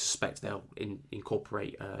certain, but I suspect they'll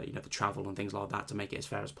incorporate the travel and things like that to make it as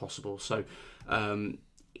fair as possible. So,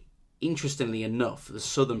 interestingly enough, the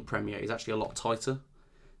Southern Premier is actually a lot tighter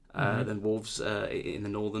than Wolves in the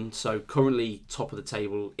Northern. So currently top of the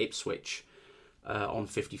table, Ipswich on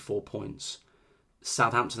 54 points.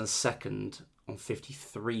 Southampton is second on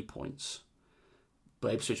 53 points,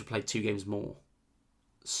 but Ipswich have played 2 games more.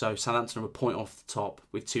 So Southampton are a point off the top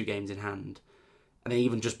with 2 games in hand. And then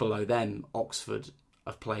even just below them, Oxford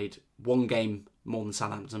have played 1 game more than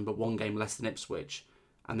Southampton, but 1 game less than Ipswich.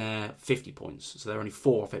 And they're 50 points. So they're only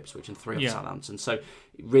 4 off Ipswich and 3 off Southampton. So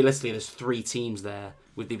realistically, there's 3 teams there.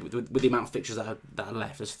 With the amount of fixtures that are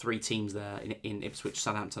left, there's 3 teams there in Ipswich,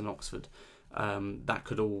 Southampton and Oxford. That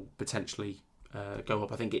could all potentially go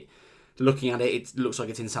up. I think looking at it, it looks like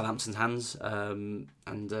it's in Southampton's hands, and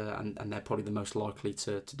they're probably the most likely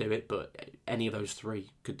to do it. But any of those 3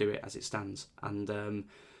 could do it as it stands, and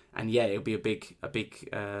yeah, it'll be a big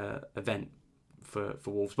event for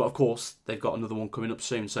Wolves. But of course, they've got another one coming up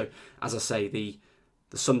soon. So as I say, the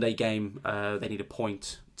Sunday game, they need a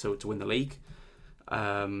point to win the league.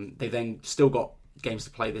 They've then still got games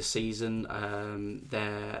to play this season.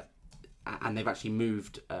 They've actually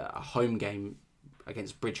moved a home game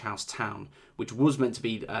against Bridge House Town, which was meant to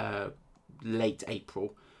be late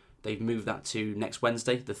April. They've moved that to next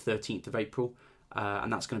Wednesday, the 13th of April,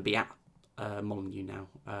 and that's going to be at Molineux now,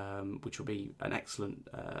 which will be an excellent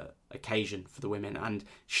occasion for the women, and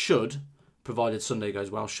should, provided Sunday goes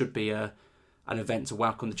well, should be an event to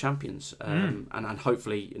welcome the champions, and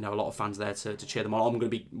hopefully a lot of fans there to cheer them on. I'm going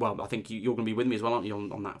to be, I think you're going to be with me as well, aren't you,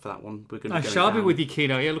 on that for that one? We're going to I shall be with you,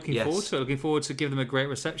 Keno. Yeah, looking forward to it. Looking forward to giving them a great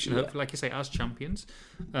reception. Hopefully, like you say, as champions.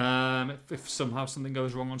 If somehow something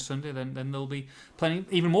goes wrong on Sunday, then there'll be plenty,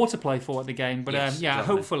 even more to play for at the game. But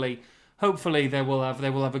exactly. Hopefully they will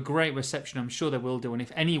have a great reception. I'm sure they will do. And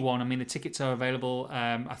if anyone, the tickets are available.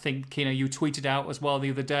 I think, Keno, you tweeted out as well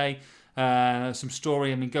the other day some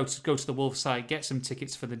story. Go to the Wolves site, get some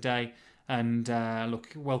tickets for the day, and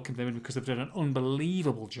welcome them in, because they've done an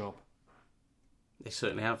unbelievable job. They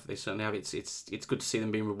certainly have. It's good to see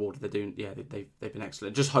them being rewarded. They're doing. Yeah, they've been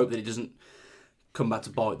excellent. Just hope that it doesn't come back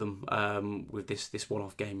to bite them with this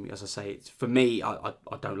one-off game. As I say, for me, I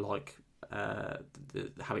don't like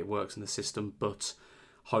how it works in the system, but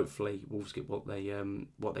hopefully Wolves get what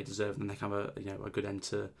they deserve, and they can have a good end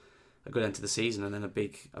to the season, and then a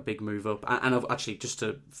big move up. And I've actually, just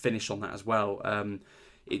to finish on that as well,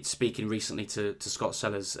 it's speaking recently to Scott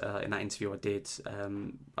Sellers in that interview I did.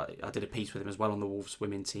 I did a piece with him as well on the Wolves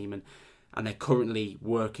women team, and they're currently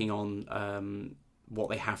working on what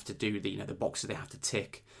they have to do, the boxes they have to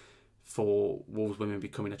tick for Wolves women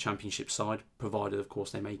becoming a championship side, provided of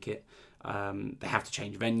course they make it. They have to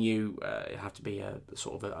change venue. It have to be a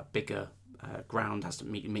sort of a bigger ground, has to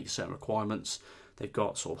meet certain requirements. They've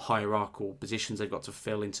got sort of hierarchical positions they've got to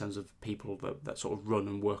fill in terms of people that sort of run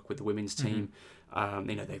and work with the women's team.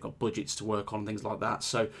 They've got budgets to work on, things like that.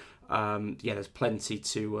 So there's plenty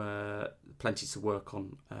to work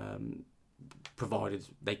on, provided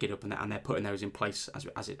they get up and they're putting those in place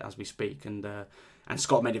as we speak. And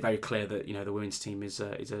Scott made it very clear that the women's team is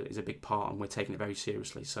a big part, and we're taking it very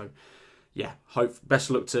seriously. So yeah, best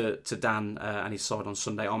of luck to Dan and his side on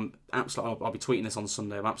Sunday. I'll be tweeting this on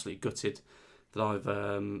Sunday. I'm absolutely gutted that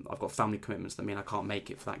I've got family commitments that mean I can't make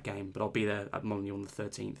it for that game, but I'll be there at Molineux on the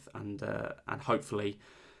 13th, and hopefully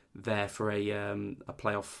there for a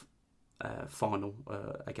playoff final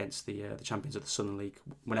against the champions of the Southern League,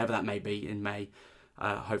 whenever that may be in May.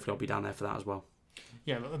 Hopefully I'll be down there for that as well.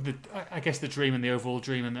 Yeah, I guess the dream and the overall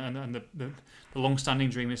dream and the long-standing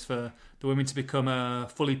dream is for the women to become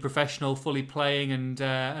fully professional, fully playing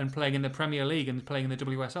and playing in the Premier League and playing in the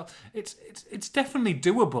WSL. It's definitely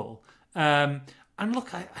doable. And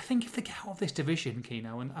look, I think if they get out of this division,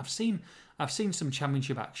 Keno, and I've seen some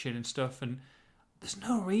championship action and stuff, and there's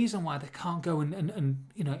no reason why they can't go and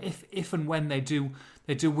if and when they do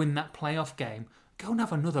win that playoff game, go and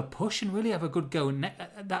have another push and really have a good go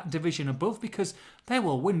at that division above, because they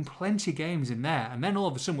will win plenty of games in there. And then all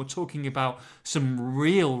of a sudden we're talking about some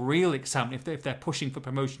real excitement if they're pushing for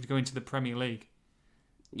promotion to go into the Premier League.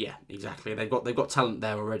 Yeah, exactly. They've got talent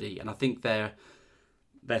there already, and I think their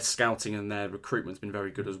scouting and their recruitment's been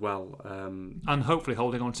very good as well. And hopefully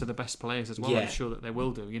holding on to the best players as well. Yeah. I'm sure that they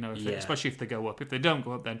will do. Especially if they go up. If they don't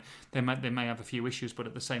go up, then they may have a few issues. But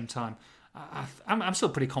at the same time, I'm still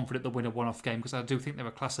pretty confident they'll win a one-off game, because I do think they're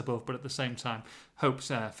a class above. But at the same time,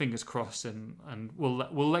 hopes, fingers crossed, and we'll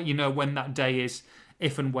let you know when that day is,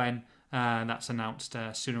 if and when that's announced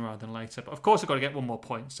sooner rather than later. But of course, I've got to get one more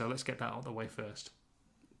point, so let's get that out of the way first.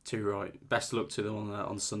 Too right. Best of luck to them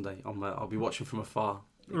on Sunday. I'll be watching from afar.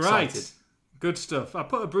 Excited. Right. Good stuff. I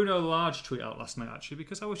put a Bruno Lage tweet out last night, actually,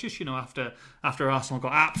 because I was just, after Arsenal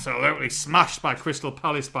got absolutely smashed by Crystal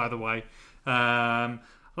Palace, by the way.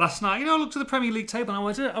 Last night, I looked at the Premier League table and I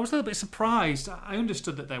was a little bit surprised. I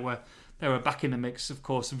understood that they were back in the mix. Of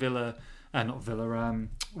course,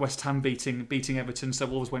 West Ham beating Everton, so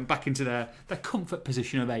Wolves went back into their comfort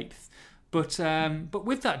position of 8th. But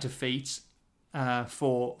with that defeat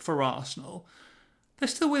for Arsenal, they're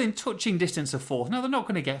still within touching distance of 4th. Now, they're not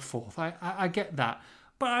going to get 4th. I get that.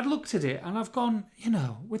 But I looked at it and I've gone,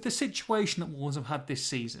 with the situation that Wolves have had this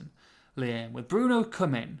season, Liam, with Bruno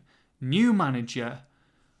come in, new manager,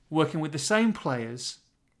 working with the same players,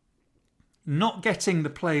 not getting the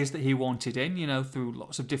players that he wanted in, through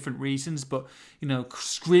lots of different reasons, but,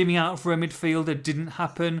 screaming out for a midfielder didn't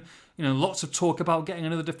happen. Lots of talk about getting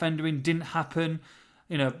another defender in didn't happen.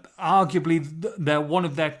 Arguably, they're one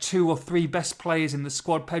of their 2 or 3 best players in the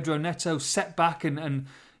squad, Pedro Neto, set back and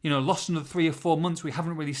lost another 3 or 4 months. We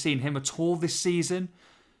haven't really seen him at all this season.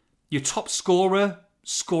 Your top scorer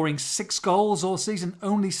scoring 6 goals all season,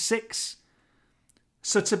 only 6.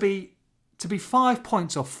 So to be 5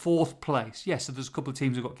 points off 4th place, yes, so there's a couple of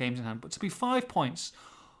teams who've got games in hand, but to be 5 points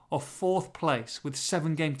off 4th place with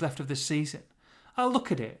 7 games left of the season, I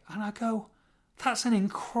look at it and I go, that's an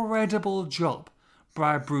incredible job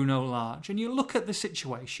by Bruno Lage. And you look at the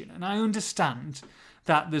situation, and I understand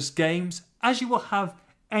that there's games, as you will have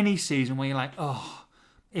any season, where you're like, oh,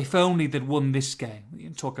 if only they'd won this game. You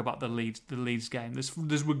can talk about the Leeds game.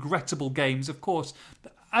 There's regrettable games, of course,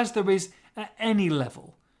 as there is at any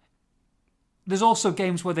level. There's also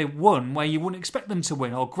games where they won where you wouldn't expect them to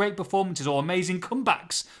win, or great performances, or amazing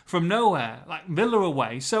comebacks from nowhere, like Villa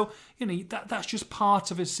away. So, that's just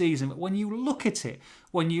part of a season. But when you look at it,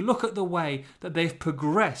 when you look at the way that they've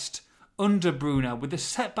progressed under Bruno, with the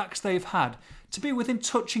setbacks they've had, to be within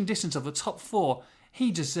touching distance of the top 4,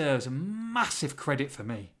 he deserves massive credit for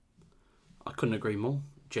me. I couldn't agree more.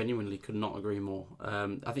 Genuinely could not agree more.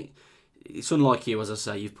 I think it's unlike you, as I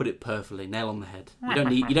say. You've put it perfectly, nail on the head. You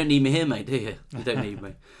don't need me here, mate, do you? You don't need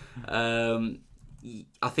me.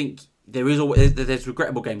 I think there's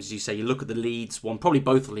regrettable games, as you say. You look at the Leeds one, probably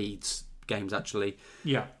both Leeds games actually.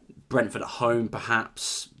 Yeah. Brentford at home,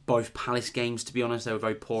 perhaps. Both Palace games, to be honest, they were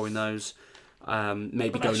very poor in those. Maybe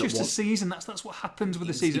but that's going just a season. That's what happens with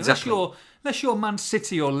the season. Exactly. Unless you're Man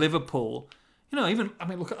City or Liverpool.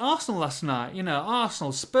 Look at Arsenal last night.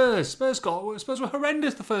 Arsenal, Spurs were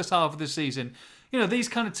horrendous the first half of the season. These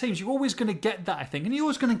kind of teams, you're always going to get that, I think. And you're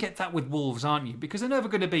always going to get that with Wolves, aren't you? Because they're never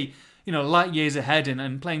going to be, light years ahead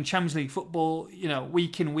and playing Champions League football,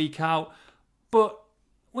 week in, week out. But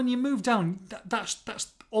when you move down,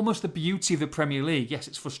 that's almost the beauty of the Premier League. Yes,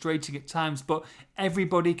 it's frustrating at times, but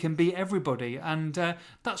everybody can beat everybody, and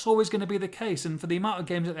that's always going to be the case. And for the amount of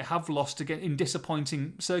games that they have lost to get in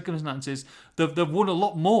disappointing circumstances, they've won a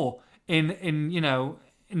lot more in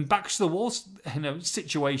backs to the walls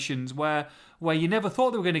situations where you never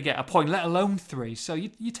thought they were going to get a point, let alone 3. So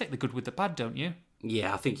you take the good with the bad, don't you?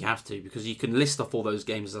 Yeah, I think you have to, because you can list off all those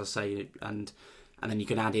games, as I say, and then you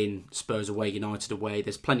can add in Spurs away, United away.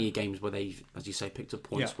 There's plenty of games where they've, as you say, picked up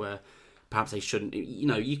points where perhaps they shouldn't.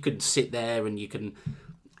 You could sit there and you can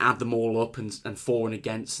add them all up and for and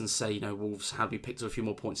against and say, Wolves, have we picked up a few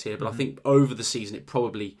more points here? But I think over the season it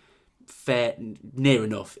probably near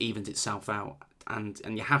enough evens itself out. And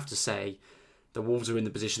you have to say the Wolves are in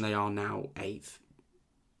the position they are now, 8th,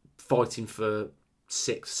 fighting for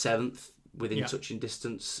 6th, 7th. Within touching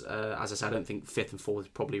distance. As I said, I don't think 5th and 4th is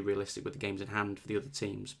probably realistic with the games in hand for the other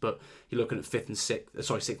teams. But you're looking at 6th and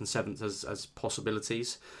 7th as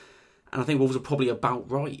possibilities. And I think Wolves are probably about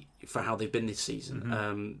right for how they've been this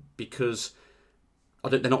season. Because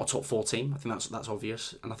they're not a top 4 team. I think that's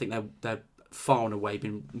obvious. And I think they're far and away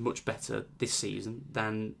been much better this season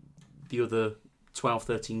than the other 12,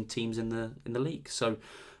 13 teams in the league. So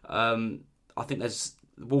I think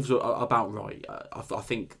Wolves are about right. I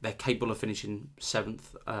think they're capable of finishing 7th.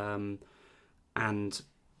 and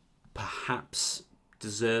perhaps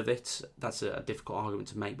deserve it. That's a difficult argument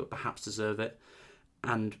to make, but perhaps deserve it.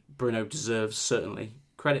 And Bruno deserves certainly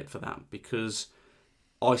credit for that, because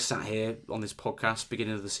I sat here on this podcast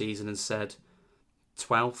beginning of the season and said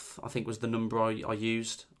 12th, I think was the number I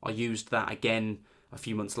used. I used that again a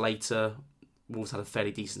few months later. Wolves had a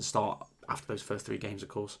fairly decent start after those first 3 games, of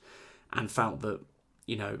course, and felt that,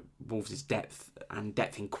 you know, Wolves' depth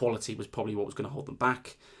in quality was probably what was going to hold them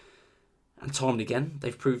back. And time and again,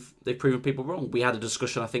 they've proven people wrong. We had a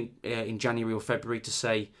discussion, I think, in January or February to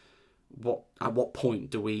say, at what point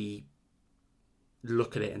do we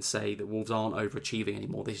look at it and say that Wolves aren't overachieving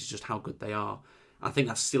anymore? This is just how good they are. I think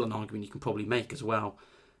that's still an argument you can probably make as well.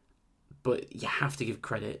 But you have to give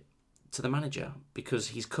credit to the manager, because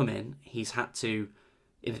he's come in, he's had to,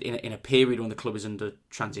 in a period when the club is under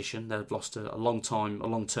transition, they've lost a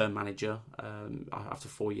long-term manager after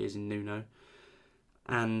 4 years in Nuno,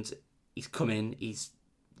 and he's come in, he's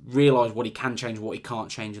realised what he can change and what he can't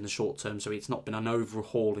change in the short term. So it's not been an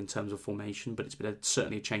overhaul in terms of formation, but it's been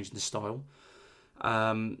certainly a change in the style.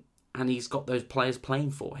 And he's got those players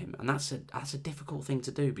playing for him, and that's a difficult thing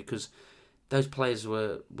to do, because those players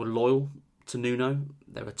were loyal to Nuno.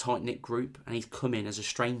 They're a tight-knit group, and he's come in as a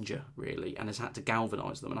stranger, really, and has had to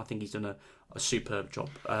galvanise them, and I think he's done a superb job.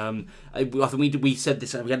 I think we said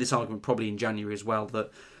this, we had this argument probably in January as well, that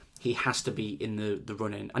he has to be in the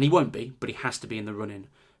run-in, and he won't be, but he has to be in the run-in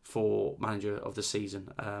for manager of the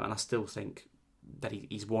season, and I still think that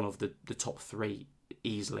he's one of the top 3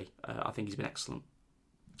 easily. I think he's been excellent.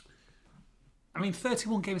 I mean,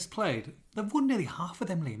 31 games played. They've won nearly half of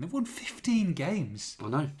them, Liam. They've won 15 games. I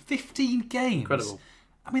know. 15 games. Incredible.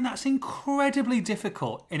 I mean, that's incredibly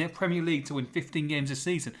difficult in a Premier League to win 15 games a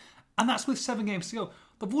season. And that's with 7 games to go.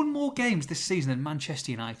 They've won more games this season than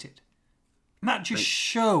Manchester United. And that just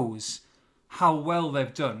shows how well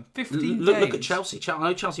they've done. 15 games. Look at Chelsea. I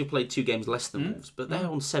know Chelsea have played 2 games less than Wolves, but they're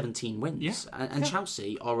on 17 wins. Yeah. And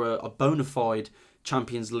Chelsea are a bona fide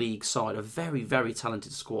Champions League side, a very, very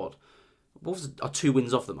talented squad. Wolves are 2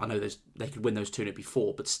 wins off them. I know they could win those 2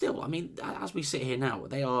 before, but still, I mean, as we sit here now,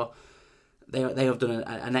 they have done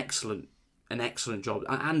an excellent job,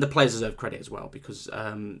 and the players deserve credit as well, because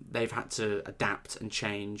they've had to adapt and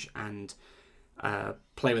change and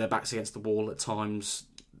play with their backs against the wall at times.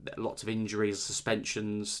 Lots of injuries,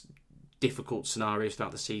 suspensions, difficult scenarios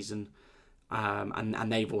throughout the season,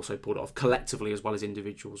 and they've also pulled it off collectively as well as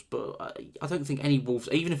individuals. But I don't think any Wolves,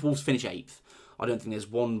 even if Wolves finish 8th, I don't think there's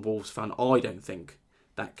one Wolves fan, I don't think,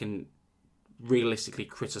 that can realistically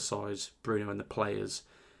criticise Bruno and the players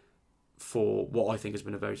for what I think has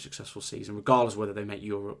been a very successful season, regardless of whether they make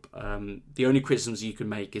Europe. The only criticisms you can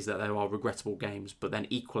make is that there are regrettable games, but then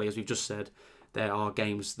equally, as we've just said, there are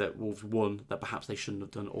games that Wolves won that perhaps they shouldn't have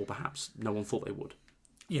done, or perhaps no one thought they would.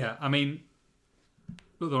 Yeah, I mean,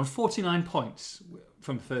 look, they're on 49 points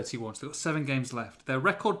from 31, so they've got 7 games left. Their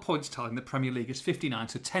record points tally in the Premier League is 59,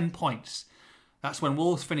 so 10 points. That's when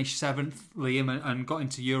Wolves finished 7th, Liam, and got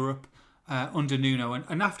into Europe under Nuno.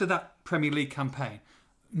 And after that Premier League campaign,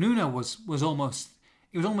 Nuno was almost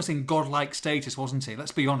in godlike status, wasn't he?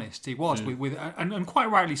 Let's be honest, he was, and quite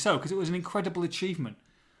rightly so, because it was an incredible achievement.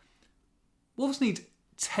 Wolves need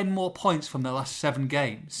 10 more points from their last 7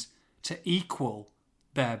 games to equal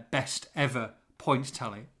their best ever points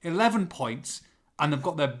tally. 11 points, and they've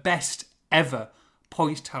got their best ever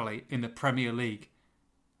points tally in the Premier League.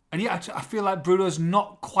 And yet, I feel like Bruno's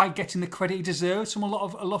not quite getting the credit he deserves from a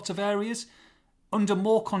lot of areas, under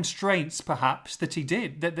more constraints, perhaps, that he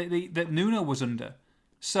did, that Nuno was under.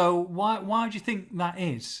 So why do you think that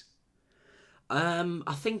is? I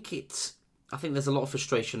think there's a lot of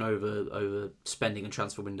frustration over spending and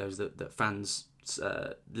transfer windows that fans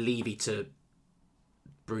levy to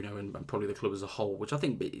Bruno and probably the club as a whole, which I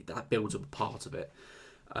think that builds up a part of it.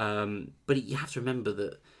 But you have to remember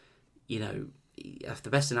that, you know, the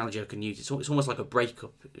best analogy I can use, it's almost like a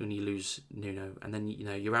breakup when you lose Nuno, and then, you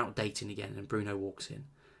know, you're out dating again and Bruno walks in,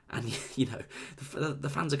 and, you know, the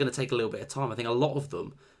fans are going to take a little bit of time. I think a lot of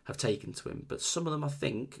them have taken to him, but some of them I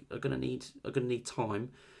think are going to need time.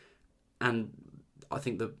 And I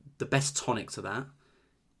think the best tonic to that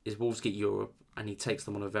is Wolves get Europe, and he takes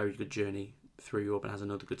them on a very good journey through Europe and has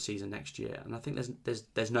another good season next year. And I think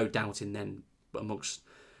there's no doubt in then amongst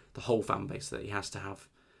the whole fan base that he has to have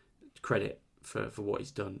credit for what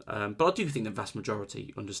he's done. But I do think the vast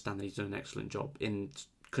majority understand that he's done an excellent job in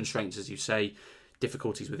constraints, as you say,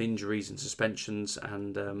 difficulties with injuries and suspensions,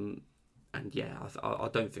 and yeah, I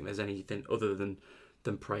don't think there's anything other than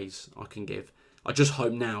praise I can give. I just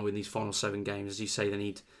hope now in these final 7 games, as you say, they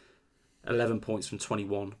need 11 points from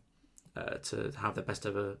 21. to have their best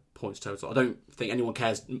ever points total. I don't think anyone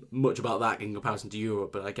cares much about that in comparison to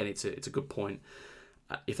Europe, but again, it's a good point.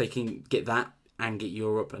 If they can get that and get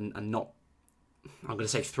Europe and not, I'm going to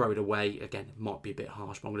say throw it away. Again, it might be a bit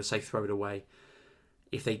harsh, but I'm going to say throw it away.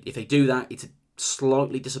 If they do that, it's a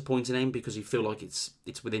slightly disappointing aim because you feel like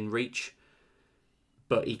it's within reach.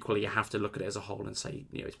 But equally, you have to look at it as a whole and say,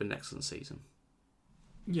 it's been an excellent season.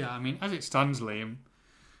 Yeah, I mean, as it stands, Liam,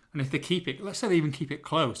 and if they keep it, let's say they even keep it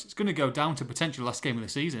close, it's going to go down to potential last game of the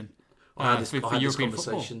season. I had this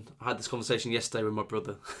conversation yesterday with my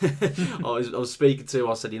brother. I was speaking to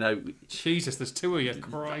him. I said, Jesus, there's two of you.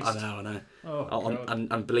 Christ. I know. Oh,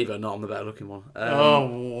 and believe it or not, I'm the better looking one. Oh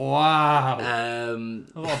wow!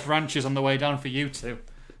 A lot of branches on the way down for you two.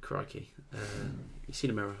 Crikey! You seen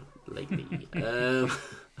a mirror lately?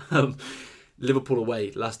 Liverpool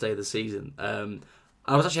away, last day of the season.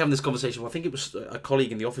 I was actually having this conversation. I think it was a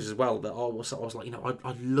colleague in the office as well. That I was like,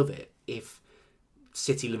 I'd love it if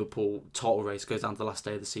City Liverpool title race goes down to the last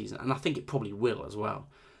day of the season, and I think it probably will as well.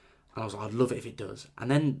 And I was like, I'd love it if it does. And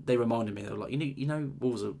then they reminded me, they were like,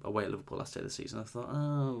 Wolves are away at Liverpool last day of the season. I thought,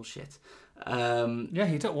 oh shit. Yeah,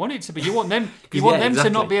 you don't want it to be. You want them. You want them to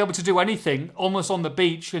not be able to do anything, almost on the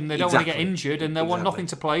beach, and they don't want to get injured, and they want nothing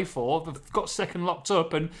to play for. They've got second locked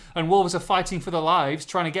up, and Wolves are fighting for their lives,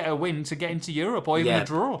 trying to get a win to get into Europe or even a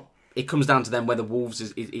draw. It comes down to them whether Wolves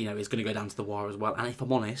is going to go down to the wire as well. And if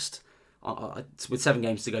I'm honest, with 7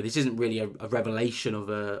 games to go, this isn't really a revelation of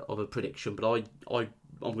a prediction, but I'm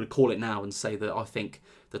going to call it now and say that I think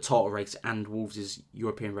the title race and Wolves'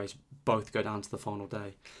 European race both go down to the final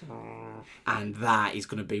day. And that is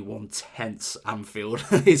going to be one tense Anfield.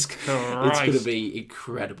 It's going to be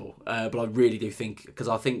incredible. But I really do think, because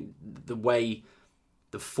I think the way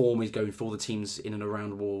the form is going for all the teams in and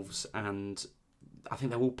around Wolves, and I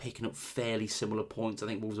think they're all picking up fairly similar points. I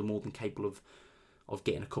think Wolves are more than capable of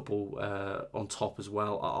getting a couple on top as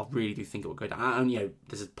well. I really do think it will go down. And,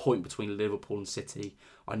 there's a point between Liverpool and City.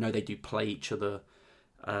 I know they do play each other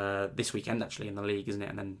this weekend, actually, in the league, isn't it?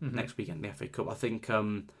 And then next weekend, the FA Cup. I think,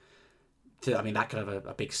 that could have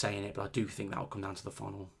a big say in it, but I do think that will come down to the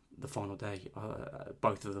final day,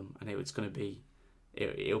 both of them. And it's going to be,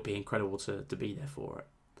 it'll be incredible to be there for it.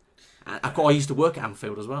 And I used to work at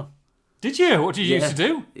Anfield as well. Did you? What did you used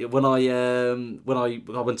to do? When I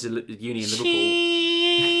went to uni in Liverpool.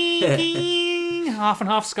 Half and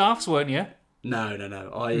half scarves, weren't you? No.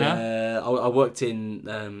 I worked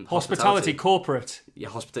in hospitality corporate. Yeah,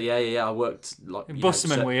 Yeah. I worked like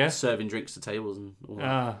busman, were you? Serving drinks to tables and all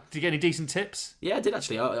that. Did you get any decent tips? Yeah, I did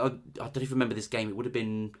actually. I don't even remember this game. It would have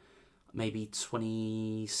been maybe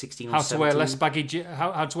 2016 or 2017.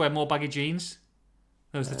 How to wear more baggy jeans?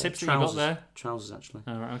 Those are the tips that you got there? Trousers, actually.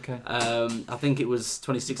 Oh, right, okay. I think it was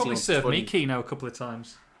 2016 probably served me Keno a couple of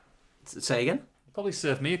times. Say again? Probably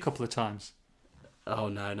served me a couple of times. Oh,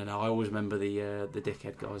 no. I always remember the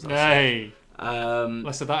dickhead guys. Hey!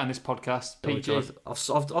 Less of that in this podcast. PG.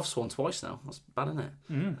 I've sworn twice now. That's bad, isn't it?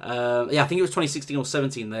 I think it was 2016 or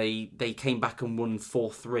 17. They came back and won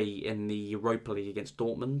 4-3 in the Europa League against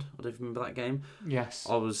Dortmund. I don't remember that game. Yes.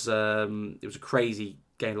 It was a crazy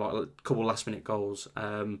game, like a couple last minute goals,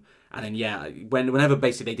 and then whenever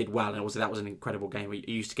basically they did well, and that was an incredible game. We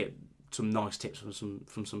used to get some nice tips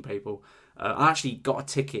from some people. I actually got a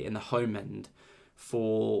ticket in the home end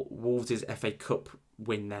for Wolves' FA Cup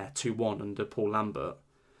win there, 2-1 under Paul Lambert,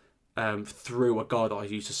 through a guy that I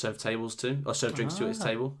used to serve tables to. I served drinks to at his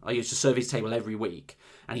table. I used to serve his table every week,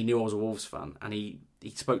 and he knew I was a Wolves fan, and he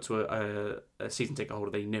spoke to a season ticket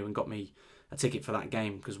holder that he knew and got me a ticket for that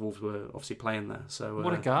game because Wolves were obviously playing there. So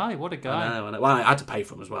what a guy! I know. Well, I had to pay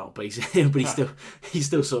for him as well, but he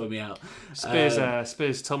still sorted me out.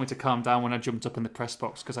 Spurs told me to calm down when I jumped up in the press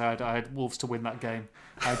box because I had Wolves to win that game.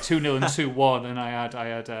 I had 2-0 and 2-1, and I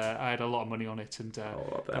had a lot of money on it, and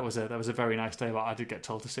that was a very nice day. But I did get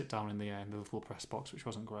told to sit down in the Liverpool press box, which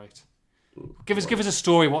wasn't great. Give us a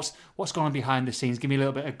story. What's going on behind the scenes? Give me a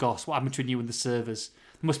little bit of goss. What happened between you and the servers?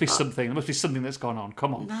 There must be something. There must be something that's gone on.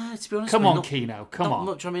 Come on. No, to be honest, come on, Keno. Come on.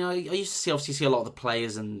 Much. I mean, I used to see a lot of the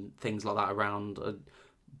players and things like that around. I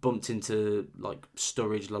bumped into like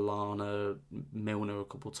Sturridge, Lallana, Milner a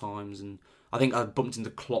couple of times, and I think I bumped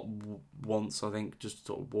into Klopp once. I think just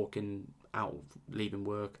sort of walking out, leaving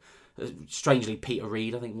work. Strangely, Peter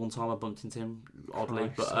Reid. I think one time I bumped into him oddly,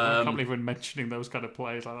 Christ, but I can't believe we're mentioning those kind of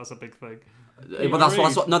players. Like that's a big thing. But that's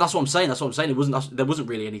what I'm saying. There wasn't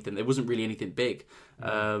really anything. There wasn't really anything big.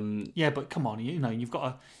 Yeah, but come on, you've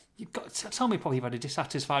got to tell me. Probably you've had a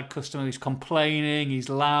dissatisfied customer who's complaining. He's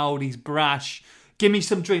loud. He's brash. Give me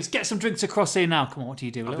some drinks. Get some drinks across here now. Come on, what do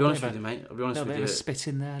you do? I'll be honest with you, mate. I'll be honest with you. A little bit you. of spit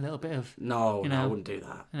in there, a little bit of... No, I wouldn't do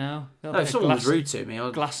that. No, if someone was rude to me,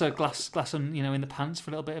 glass on, in the pants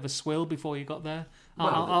for a little bit of a swill before you got there.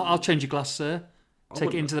 I'll change your glass, sir.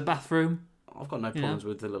 Take it into the bathroom. I've got no problems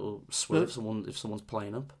with the little swill if someone's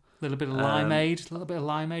playing up. A little bit of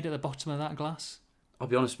limeade at the bottom of that glass. I'll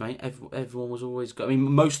be honest, mate. Everyone was always good. I mean,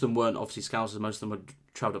 most of them weren't obviously Scousers. Most of them had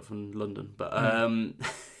travelled up from London, but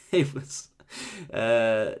it was.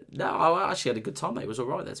 No, I actually had a good time, mate. It was all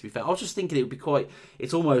right there, to be fair. I was just thinking it would be quite...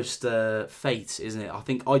 It's almost fate, isn't it? I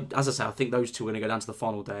think, as I say, I think those two are going to go down to the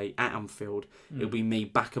final day at Anfield. It'll be me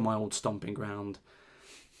back in my old stomping ground.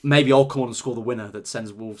 Maybe I'll come on and score the winner that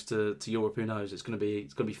sends Wolves to Europe. Who knows? It's going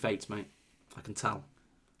to be fate, mate. I can tell.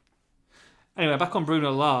 Anyway, back on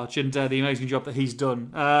Bruno Lage and the amazing job that he's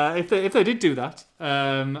done. If they did do that,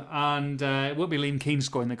 and it won't be Liam Keane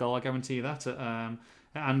scoring the goal, I guarantee you that, at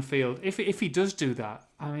Anfield. If he does do that,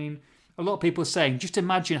 I mean, a lot of people are saying, just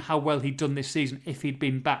imagine how well he'd done this season if he'd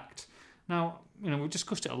been backed. Now, we've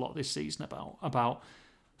discussed it a lot this season about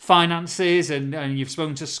finances, and you've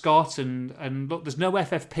spoken to Scott, and look, there's no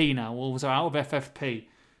FFP now. Wolves are out of FFP.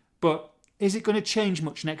 But is it going to change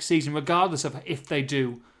much next season, regardless of if they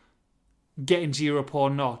do get into Europe or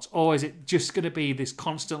not? Or is it just going to be this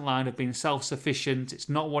constant line of being self-sufficient? It's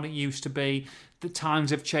not what it used to be. The times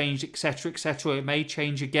have changed, etc., etc. It may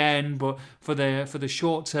change again, but for the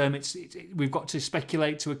short term, we've got to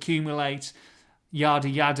speculate to accumulate, yada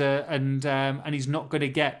yada, and he's not going to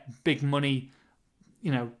get big money,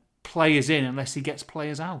 players in unless he gets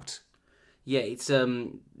players out. Yeah, it's they'll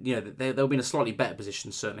be in a slightly better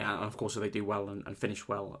position certainly, and of course if they do well and finish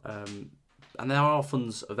well. And there are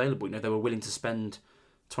funds available. They were willing to spend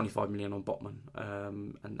 25 million on Botman,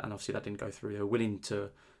 and obviously that didn't go through. They were willing to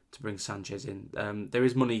bring Sanchez in. There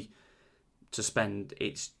is money to spend.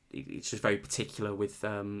 It's just very particular with.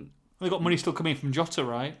 They've got money still coming from Jota,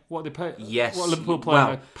 right? What they pay? Yes. What Liverpool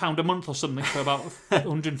play? £1 a month or something for about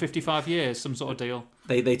 155 years, some sort of deal.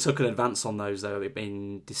 They took an advance on those though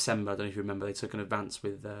in December. I don't know if you remember. They took an advance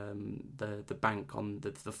with the bank on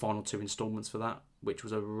the final two instalments for that, which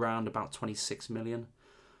was around about 26 million.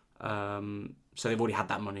 So they've already had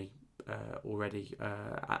that money already,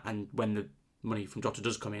 and when the money from Jota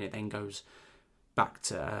does come in, it then goes back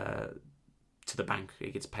to the bank.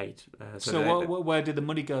 It gets paid. Where did the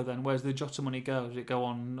money go then? Where's the Jota money go? Does it go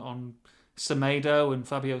on Semedo and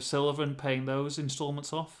Fabio Silva and paying those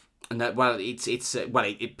instalments off? And that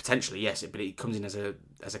it potentially yes, but it comes in as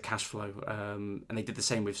a cash flow. And they did the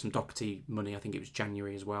same with some Doherty money. I think it was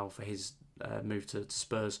January as well for his move to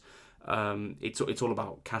Spurs. It's all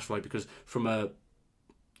about cash flow because from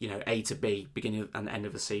A to B, beginning and end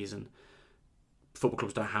of the season, football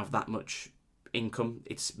clubs don't have that much income.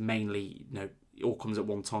 It's mainly it all comes at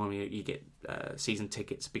one time. You get season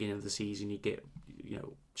tickets beginning of the season. You get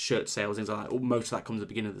shirt sales, things like that. Most of that comes at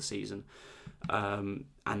the beginning of the season, and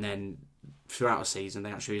then throughout a season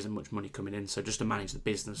there actually isn't much money coming in. So just to manage the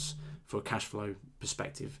business for a cash flow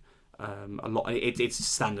perspective, a lot. It's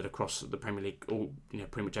standard across the Premier League. All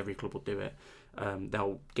pretty much every club will do it.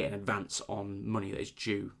 They'll get an advance on money that is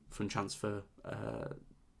due from transfer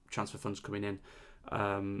funds coming in.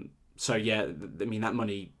 So yeah, I mean that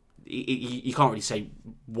money, you can't really say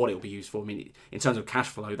what it'll be used for. I mean, in terms of cash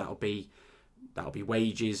flow, that'll be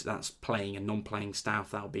wages, that's playing and non-playing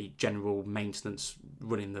staff, that'll be general maintenance,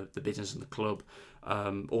 running the business and the club,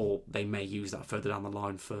 or they may use that further down the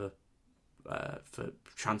line for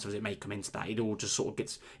transfers. It may come into that. It all just sort of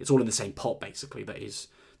it's all in the same pot basically. That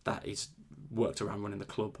is worked around running the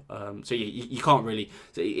club. So yeah, you can't really.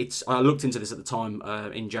 I looked into this at the time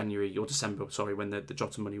in January or December, when the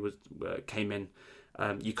Jota money came in.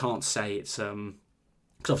 You can't say it's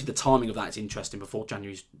because obviously the timing of that is interesting before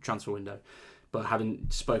January's transfer window. But having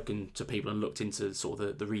spoken to people and looked into sort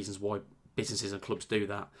of the reasons why businesses and clubs do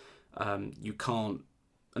that, you can't,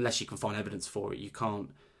 unless you can find evidence for it, you can't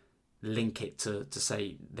link it to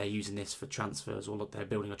say they're using this for transfers or look, they're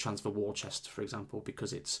building a transfer war chest, for example,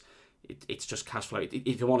 because it's just cash flow.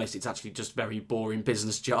 If I'm honest, it's actually just very boring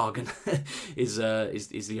business jargon. is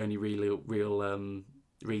the only real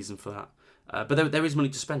reason for that. But there is money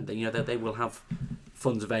to spend. They will have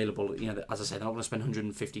funds available. As I say, they're not going to spend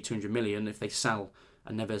 150, 200 million. If they sell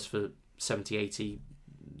a Neves for 70, 80,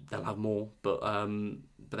 they'll have more. But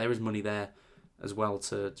there is money there as well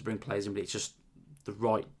to bring players in. But it's just the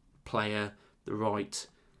right player, the right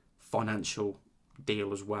financial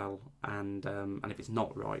deal as well. And if it's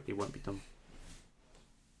not right, it won't be done.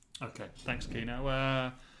 Okay, thanks,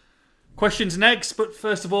 Keno. Questions next, but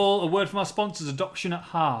first of all, a word from our sponsors, Adoption at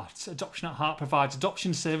Heart. Adoption at Heart provides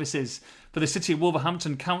adoption services for the City of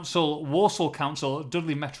Wolverhampton Council, Walsall Council,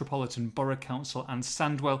 Dudley Metropolitan Borough Council and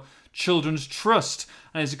Sandwell Children's Trust,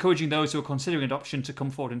 and is encouraging those who are considering adoption to come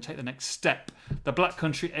forward and take the next step. The Black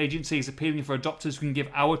Country Agency is appealing for adopters who can give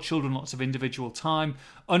our children lots of individual time,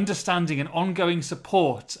 understanding and ongoing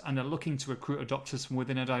support, and are looking to recruit adopters from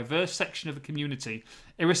within a diverse section of the community,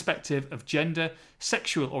 irrespective of gender,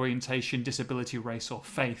 sexual orientation, disability, race or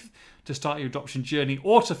faith. To start your adoption journey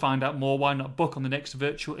or to find out more, why not book on the next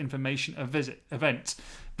virtual information event.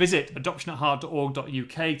 Visit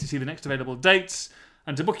adoptionatheart.org.uk to see the next available dates.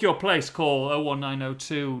 And to book your place, call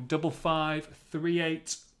 01902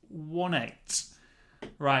 553818.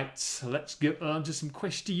 Right, let's get on to some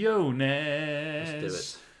questiones. Let's do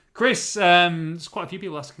it. Chris, there's quite a few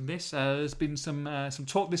people asking this. There's been some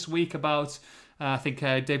talk this week about, I think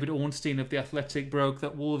David Ornstein of The Athletic broke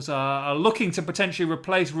that Wolves are looking to potentially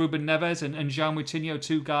replace Ruben Neves and João Moutinho,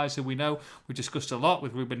 two guys who we know. We discussed a lot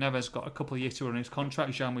with Ruben Neves, got a couple of years to run his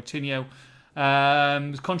contract. João Moutinho,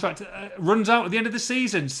 his contract runs out at the end of the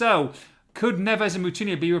season. So, could Neves and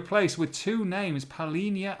Moutinho be replaced with two names,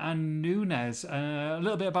 Palhinha and Nunes? A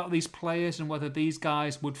little bit about these players and whether these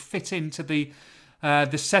guys would fit into the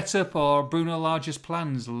setup or Bruno Lage's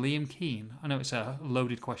plans. Liam Keane. I know it's a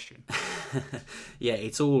loaded question. Yeah,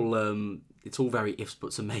 it's all very ifs,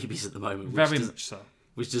 buts, and maybes at the moment. Very much so.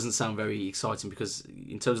 Which doesn't sound very exciting because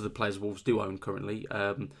in terms of the players Wolves do own currently,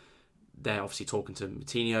 they're obviously talking to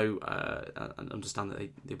Moutinho and understand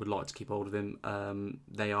that they would like to keep hold of him.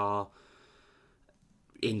 They are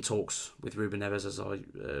in talks with Ruben Neves, as I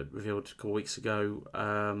revealed a couple of weeks ago,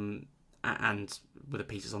 and with the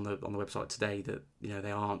pieces on the website today that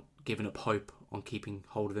they aren't giving up hope on keeping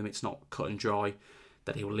hold of him. It's not cut and dry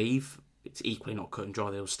that he'll leave. It's equally not cut and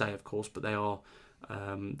dry that he'll stay, of course, but they are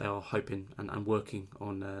hoping and working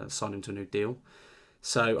on signing him to a new deal.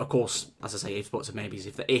 So, of course, as I say, if buts and maybes,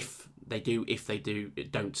 if they do,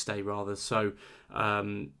 it don't stay rather. So,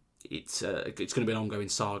 it's going to be an ongoing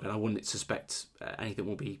saga, and I wouldn't suspect anything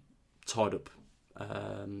will be tied up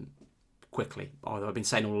quickly either. I've been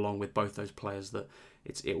saying all along with both those players that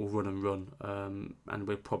it will run and run, and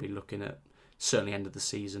we're probably looking at certainly end of the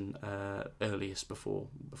season earliest before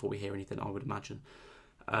we hear anything, I would imagine.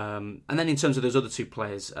 And then in terms of those other two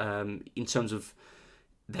players, in terms of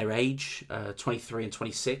their age, 23 and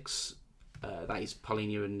 26, that is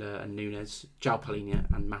Palhinha and Nunes, João Palhinha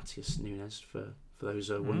and Matheus Nunes for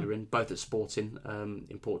those wondering, both at Sporting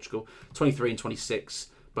in Portugal. 23 and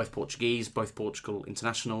 26, both Portuguese, both Portugal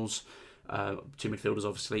internationals, two midfielders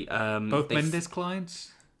obviously. Both Mendes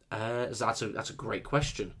clients? That's a great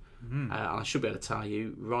question. And I should be able to tell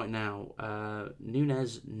you right now,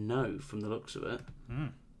 Nunes, no, from the looks of it.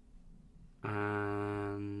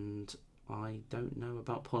 And I don't know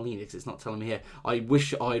about Palhinha because it's not telling me here. I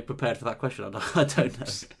wish I had prepared for that question. I don't know. I don't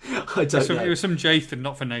know. It was some Jathan,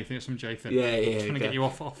 not for Nathan. It's some Jathan. Yeah. Trying to get you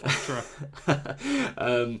off track.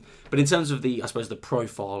 But in terms of the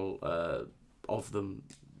profile of them,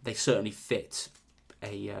 they certainly fit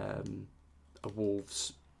a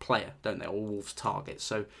Wolves player, don't they? Or Wolves target.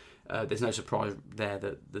 So there's no surprise there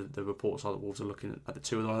that the reports are that Wolves are looking at the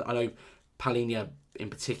two of them. I know Palhinha in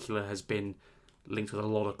particular has been linked with a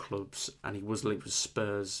lot of clubs, and he was linked with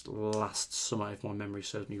Spurs last summer, if my memory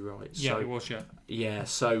serves me right. Yeah, he was. Yeah.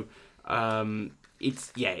 So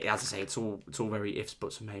it's as I say, it's all very ifs,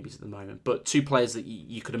 buts, and maybes at the moment. But two players that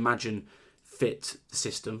you could imagine fit the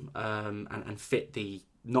system and fit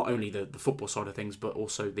not only the football side of things, but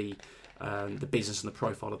also the business and the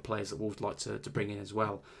profile of players that Wolves would like to bring in as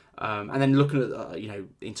well. And then looking at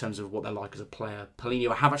in terms of what they're like as a player, Palhinha,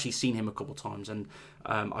 I have actually seen him a couple of times, and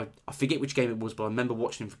I forget which game it was, but I remember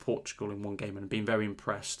watching him for Portugal in one game and being very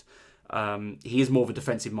impressed. He is more of a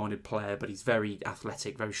defensive-minded player, but he's very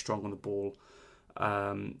athletic, very strong on the ball.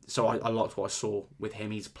 So I liked what I saw with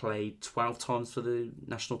him. He's played 12 times for the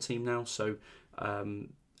national team now, so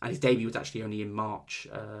and his debut was actually only in March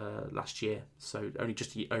last year, so only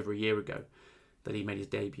just over a year ago that he made his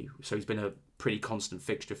debut. So he's been a pretty constant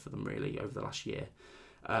fixture for them really over the last year.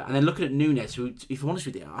 And then looking at Nunes, who, if I'm honest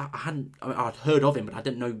with you, I'd heard of him, but I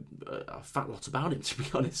didn't know a fat lot about him, to be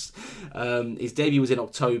honest. His debut was in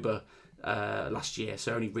October last year,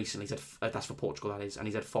 so only recently. That's for Portugal, that is, and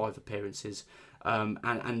he's had 5 appearances. And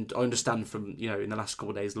I understand from in the last couple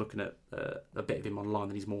of days looking at a bit of him online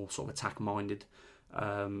that he's more sort of attack minded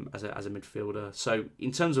as a midfielder. So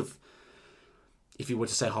in terms of, if you were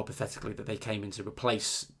to say hypothetically that they came in to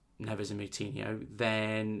replace Neves and Moutinho,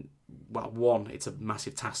 then one, it's a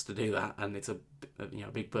massive task to do that, and it's a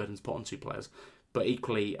big burden to put on two players. But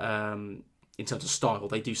equally, in terms of style,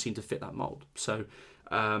 they do seem to fit that mould. So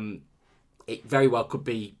it very well could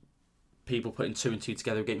be people putting 2 and 2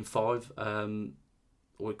 together getting 5,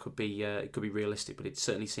 or it could be realistic, but it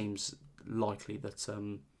certainly seems likely that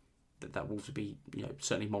that Wolves would be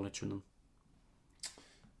certainly monitoring them.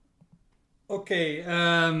 Okay,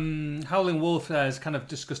 Howling Wolf has kind of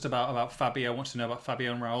discussed about Fabio, wants to know about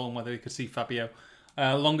Fabio and Raul and whether he could see Fabio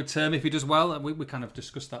longer term if he does well. We kind of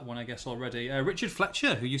discussed that one, I guess, already. Richard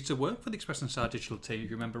Fletcher, who used to work for the Express and Star digital team, if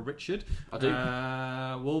you remember Richard. I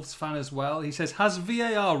do. Wolves fan as well. He says, has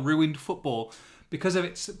VAR ruined football? Because of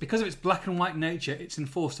its black and white nature, it's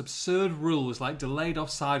enforced absurd rules like delayed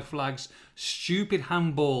offside flags, stupid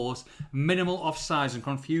handballs, minimal offsides and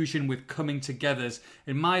confusion with coming togethers.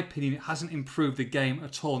 In my opinion, it hasn't improved the game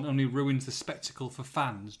at all and only ruins the spectacle for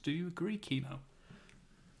fans. Do you agree, Keno?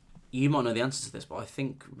 You might know the answer to this, but I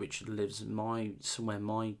think Richard lives somewhere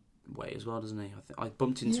my way as well, doesn't he? I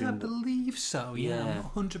bumped into him. I believe so. Yeah,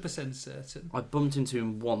 I'm 100% certain. I bumped into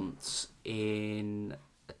him once in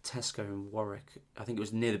a Tesco in Warwick. I think it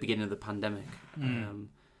was near the beginning of the pandemic.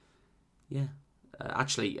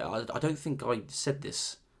 Actually, I don't think I said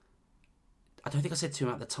this. I don't think I said to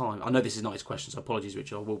him at the time. I know this is not his question, so apologies,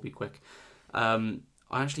 Richard. I will be quick. I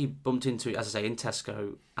actually bumped into, as I say, in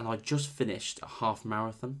Tesco, and I just finished a half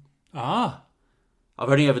marathon. Ah. I've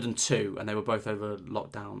only ever done 2, and they were both over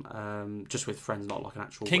lockdown, just with friends, not like an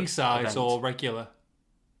actual king size event. or regular?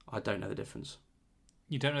 I don't know the difference.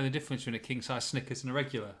 You don't know the difference between a king size Snickers and a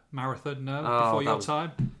regular marathon? No, before your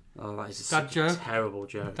time. Oh, that is a terrible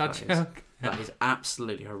joke. That joke. That is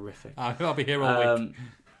absolutely horrific. I'll be here all week.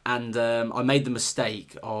 And I made the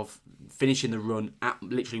mistake of finishing the run at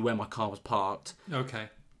literally where my car was parked. Okay.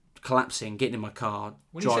 Collapsing, getting in my car.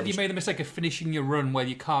 When you said you made the mistake of finishing your run where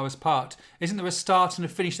your car was parked, isn't there a start and a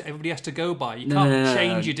finish that everybody has to go by? You can't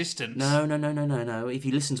change your distance. No. If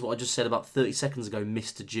you listen to what I just said about 30 seconds ago,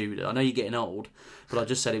 Mr. Judah, I know you're getting old, but I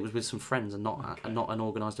just said it was with some friends and not an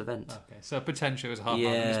organised event. Okay, so potentially it was a half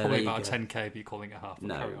marathon. It's probably about a 10k, but you're calling it half.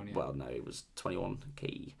 No, carry on, yeah. Well, no, it was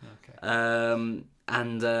 21k. Okay.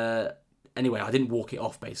 Anyway, I didn't walk it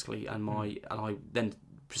off basically, and I then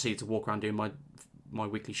proceeded to walk around doing my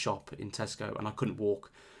weekly shop in Tesco, and I couldn't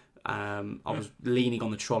walk. I was leaning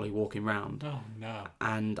on the trolley walking round. Oh no!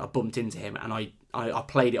 And I bumped into him, and I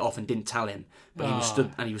played it off and didn't tell him. But he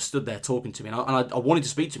was stood there talking to me, and I wanted to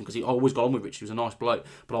speak to him because he always got on with Richard. He was a nice bloke,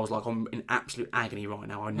 but I was like, I'm in absolute agony right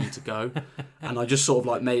now. I need to go, and I just sort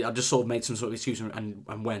of made some sort of excuse and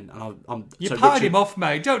went. And you patted him off,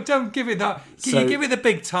 mate. Don't give it that. You give it the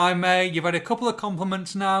big time, mate. You've had a couple of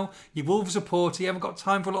compliments now. You're Wolves supporter. You haven't got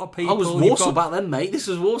time for a lot of people. I was Walsall back then, mate. This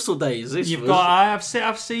was Walsall days. I've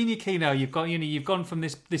seen you, Keno. You've gone from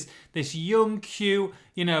this young, cute,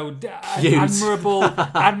 admirable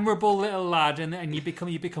little lad, and you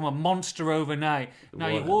become a monster overnight. Now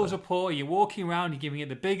you're Wolves supporter. You're walking around. You're giving it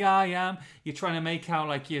the big I am. You're trying to make out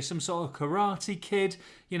like you're some sort of karate kid.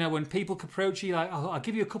 When people approach you, like, I'll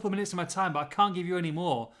give you a couple of minutes of my time, but I can't give you any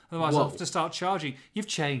more. Otherwise, I'll have to start charging. You've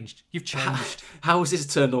changed. How was this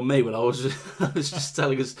turned on me when I was just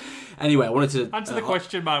telling us? Anyway, I wanted to answer the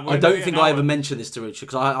question, man. I don't think I ever mentioned this to Richard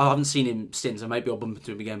because I haven't seen him since, and maybe I'll bump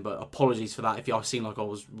into him again. But apologies for that if I seem like I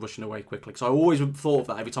was rushing away quickly. Because I always thought of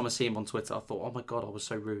that every time I see him on Twitter. I thought, oh my god, I was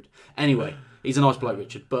so rude. Anyway, he's a nice bloke,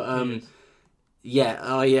 Richard. But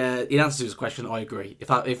yeah, in answer to his question, I agree. If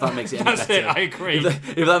that makes it any better. It, I agree.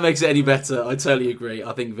 If that makes it any better, I totally agree.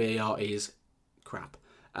 I think VAR is crap.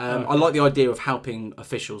 I like the idea of helping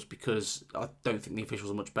officials because I don't think the officials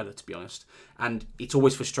are much better, to be honest. And it's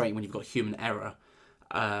always frustrating when you've got human error.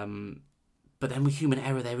 But then with human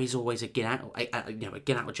error, there is always a get out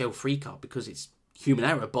of jail free card because it's human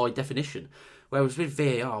error by definition. Whereas with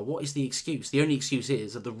VAR, what is the excuse? The only excuse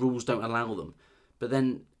is that the rules don't allow them. But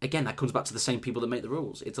then, again, that comes back to the same people that make the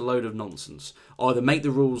rules. It's a load of nonsense. Either make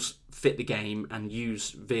the rules fit the game and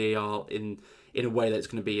use VAR in a way that's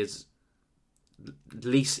going to be as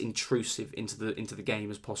least intrusive into the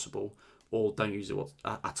game as possible, or don't use it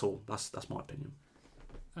at all. That's my opinion.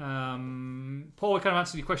 Paul, we kind of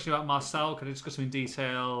answered your question about Marcel. Could I discuss him in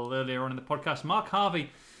detail earlier on in the podcast? Mark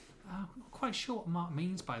Harvey, I'm not quite sure what Mark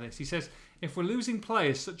means by this. He says, if we're losing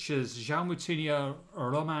players such as João Moutinho,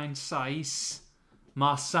 Romain Saiz,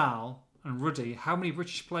 Marcel and Ruddy, how many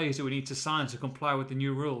British players do we need to sign to comply with the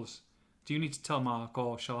new rules? Do you need to tell Mark,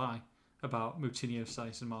 or shall I, about Moutinho,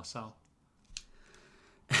 Saiz and Marcel?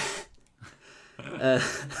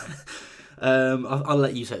 I'll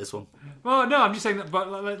let you take this one. Well, no, I'm just saying that. But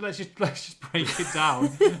let's just break it down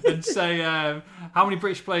and say how many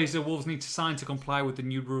British players do Wolves need to sign to comply with the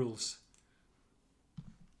new rules?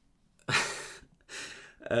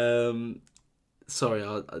 Sorry,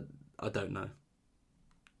 I don't know.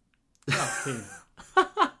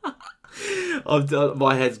 Oh,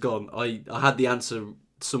 My head's gone. I had the answer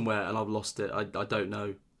somewhere and I've lost it. I don't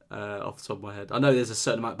know off the top of my head. I know there's a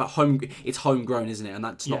certain amount, but it's homegrown, isn't it? And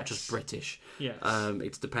that's not just British. Yes.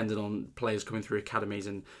 It's dependent on players coming through academies,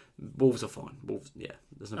 and Wolves are fine. Wolves, yeah,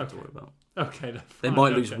 there's nothing to worry about. Okay, they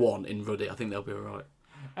might lose one in Ruddy. I think they'll be all right.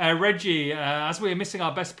 Reggie, as we are missing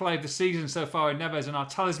our best player of the season so far in Neves and our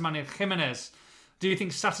talisman in Jimenez, do you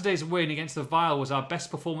think Saturday's win against the Vile was our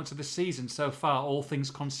best performance of the season so far, all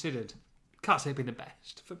things considered? Can't say it's been the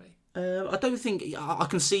best for me. I don't think I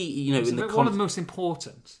can see. It's one of the most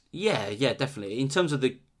important. Yeah, definitely. In terms of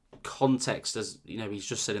the context, as he's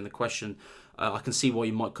just said in the question, I can see why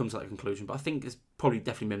you might come to that conclusion. But I think there's probably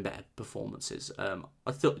definitely been better performances.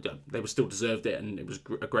 I thought they were still deserved it, and it was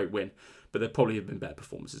a great win. But there probably have been better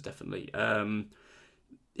performances, definitely.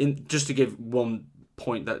 Just to give one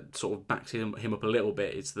point that sort of backs him up a little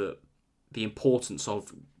bit, is that the importance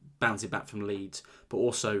of bouncing back from leads, but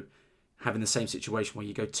also having the same situation where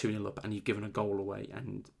you go 2-0 up and you've given a goal away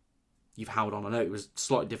and you've held on. I know it was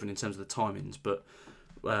slightly different in terms of the timings, but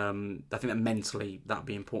I think that mentally that'd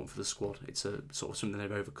be important for the squad. It's a sort of something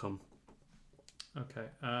they've overcome. Okay.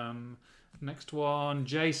 Next one.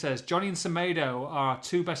 Jay says, Johnny and Semedo are our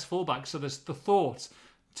two best fullbacks, so there's the thought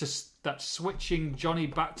that switching Johnny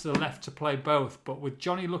back to the left to play both, but with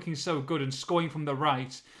Johnny looking so good and scoring from the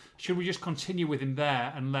right, should we just continue with him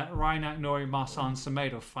there and let Reinhard, Nori, Marçal and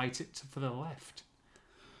Semedo fight it for the left?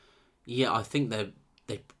 Yeah, I think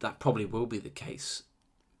that probably will be the case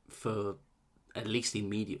for at least the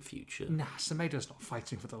immediate future. Nah, Semedo's not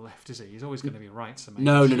fighting for the left, is he? He's always going to be right, Semedo.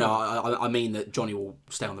 No. I mean that Johnny will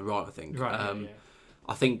stay on the right, I think. Right, yeah.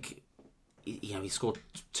 I think he scored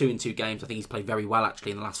 2 in 2 games. I think he's played very well,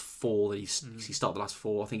 actually, in the last 4 that he started the last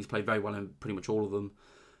 4. I think he's played very well in pretty much all of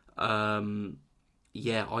them.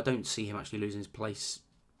 Yeah, I don't see him actually losing his place,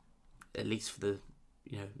 at least for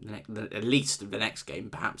at least the next game,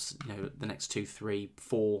 perhaps the next 2, 3,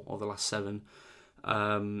 4 of the last 7.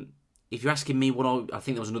 If you're asking me I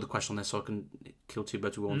think there was another question on there, so I can kill 2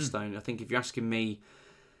 birds with one stone. I think if you're asking me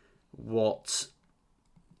what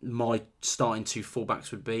my starting 2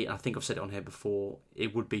 fullbacks would be, and I think I've said it on here before,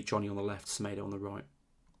 it would be Johnny on the left, Semedo on the right.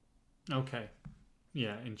 Okay.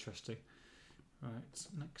 Yeah, interesting. Right,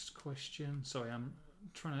 next question. Sorry, I'm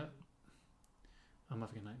having a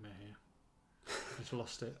nightmare here. I just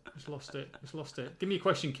lost it. Give me a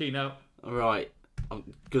question, Keno. All right.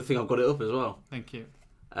 Good thing I've got it up as well. Thank you.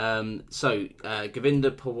 So, Govinda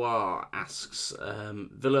Pawar asks,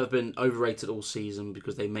 Villa have been overrated all season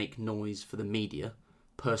because they make noise for the media.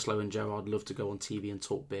 Purslow and Gerrard love to go on TV and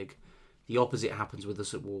talk big. The opposite happens with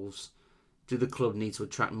us at Wolves. Do the club need to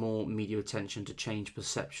attract more media attention to change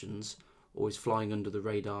perceptions, or is flying under the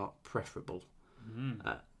radar preferable?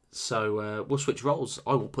 So we'll switch roles.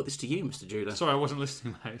 I will put this to you, Mr. Judah. Sorry, I wasn't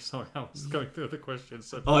listening, mate. Sorry, I was going through the questions.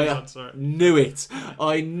 So Knew it.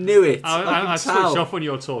 I knew it. I switched off when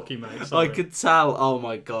you're talking, mate. Sorry. I could tell. Oh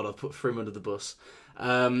my God, I put Frim under the bus.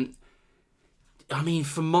 I mean,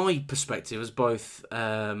 from my perspective, as both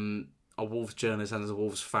a Wolves journalist and as a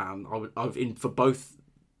Wolves fan, in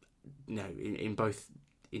both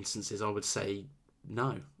instances, I would say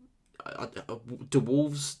no. Do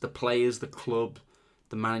Wolves, the players, the club,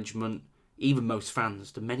 the management, even most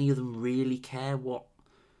fans, do many of them really care what,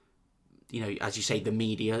 as you say, the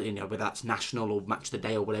media, whether that's national or Match of the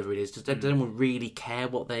Day or whatever it is, does anyone really care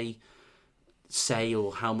what they say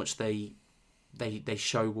or how much they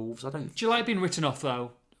show Wolves? I don't. Do you like being written off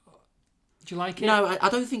though? Do you like it? No, I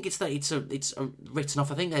don't think it's that. It's written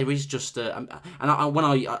off. I think there is just I'm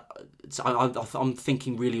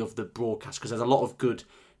thinking really of the broadcast, because there's a lot of good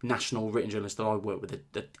national written journalists that I work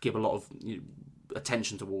with that give a lot of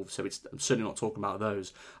attention to Wolves. So I'm certainly not talking about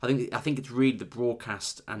those. I think it's really the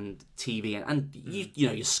broadcast and TV and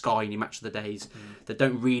your Sky and your Match of the Days that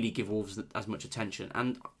don't really give Wolves as much attention.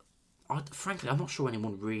 And frankly, I'm not sure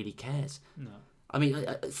anyone really cares. No. I mean,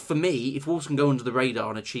 for me, if Wolves can go under the radar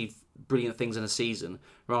and achieve brilliant things in a season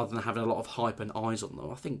rather than having a lot of hype and eyes on them,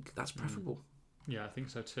 I think that's preferable. Yeah, I think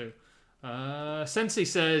so too. Sensei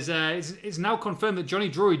says it's now confirmed that Johnny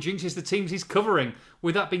Drury jinxes the teams he's covering.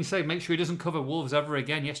 With that being said, make sure he doesn't cover Wolves ever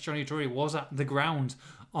again. Yes, Johnny Drury was at the ground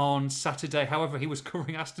on Saturday. However, he was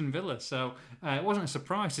covering Aston Villa, so it wasn't a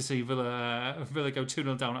surprise to see Villa go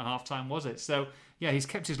 2-0 down at half-time, was it? So, yeah, he's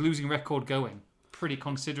kept his losing record going pretty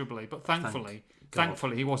considerably. But thankfully,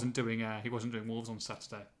 he wasn't doing Wolves on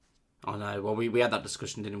Saturday. I know. Well, we had that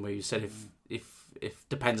discussion, didn't we? You said if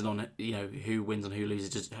depending on who wins and who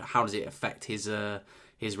loses, how does it affect his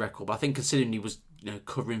record? But I think considering he was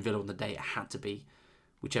covering Villa on the day, it had to be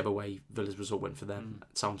whichever way Villa's result went for them.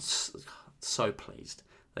 So I'm so pleased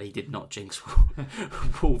that he did not jinx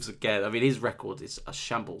Wolves again. I mean, his record is a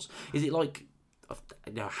shambles. Is it like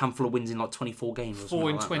a handful of wins in like 24 games? Or 4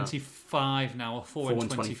 in like 25 now, or 4 in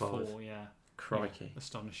 24. 25. Yeah. Crikey. Yeah,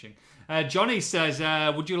 astonishing. Johnny says,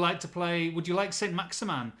 would you like Saint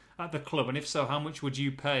Maximin at the club? And if so, how much would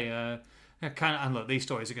you pay? And look, these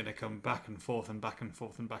stories are going to come back and forth and back and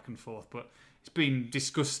forth and back and forth. But it's been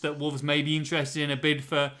discussed that Wolves may be interested in a bid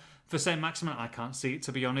for Saint Maximin. I can't see it,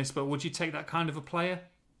 to be honest. But would you take that kind of a player?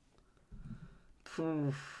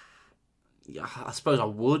 Yeah, I suppose I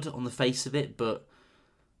would on the face of it, but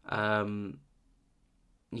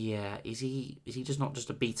yeah, is he just not just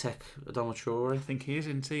a B-Tech Adama Traore? I think he is,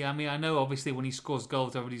 isn't he? I mean, I know obviously when he scores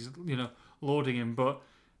goals, everybody's lauding him, but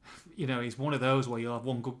he's one of those where you'll have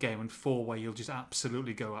one good game and 4 where you'll just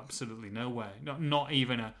absolutely nowhere. Not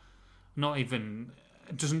even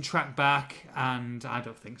doesn't track back, and I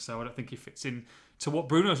don't think so. I don't think he fits in to what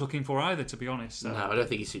Bruno's looking for either, to be honest. So. No, I don't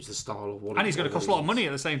think he suits the style of what. And he's going to cost a lot of money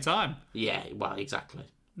at the same time. Yeah, well, exactly.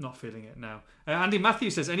 Not feeling it now. Andy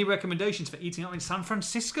Matthews says, any recommendations for eating out in San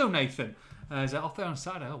Francisco, Nathan? Is it off there on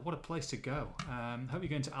Saturday? Oh, what a place to go. Hope you're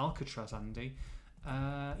going to Alcatraz, Andy.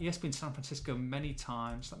 Yes, been to San Francisco many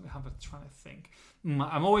times. Let me try to think.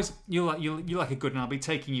 I'm always you like a good, and I'll be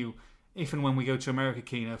taking you if and when we go to America,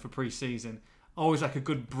 Keno, for pre-season. Always like a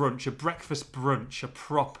good brunch, a breakfast brunch, a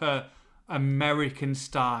proper American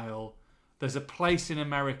style. There's a place in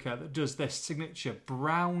America that does their signature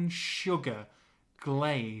brown sugar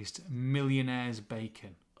glazed millionaire's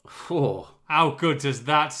bacon. Oh, how good does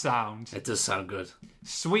that sound? It does sound good.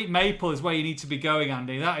 Sweet Maple is where you need to be going,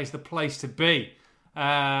 Andy. That is the place to be.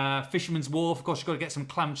 Fisherman's Wharf, of course, you've got to get some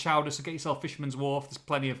clam chowder, so get yourself Fisherman's Wharf. There's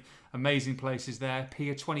plenty of amazing places there.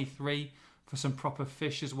 Pier 23 for some proper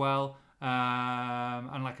fish as well.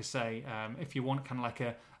 And like I say, if you want kind of like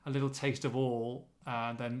a little taste of all,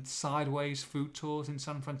 then Sideways Food Tours in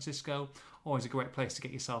San Francisco, always a great place to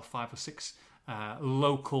get yourself 5 or 6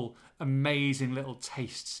 local amazing little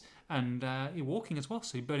tastes. And you're walking as well,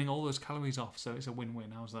 so you're burning all those calories off, so it's a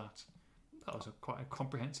win-win. How's that? That was quite a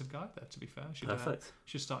comprehensive guide there, to be fair. Perfect.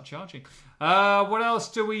 Should start charging. What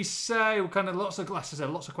else do we say? We kind of lots of questions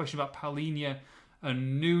about Paulinho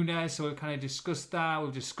and Nunes, so we've kind of discussed that.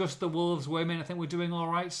 We've discussed the Wolves women. I think we're doing all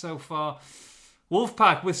right so far.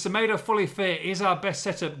 Wolfpack with Semedo fully fit is our best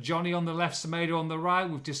setup. Johnny on the left, Semedo on the right.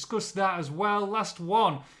 We've discussed that as well. Last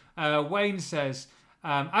one. Wayne says,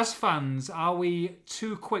 as fans, are we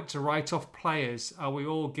too quick to write off players? Are we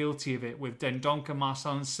all guilty of it? With Dendoncker,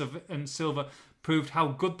 Marcel and Silva proved how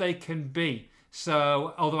good they can be.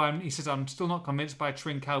 So, although he says, I'm still not convinced by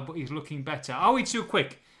Trincao, but he's looking better. Are we too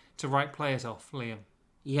quick to write players off, Liam?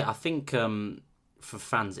 Yeah, I think for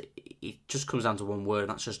fans, it just comes down to one word,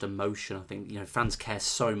 and that's just emotion. I think fans care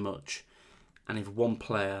so much, and if one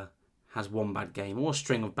player has one bad game, or a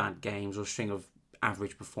string of bad games, or a string of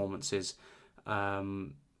average performances,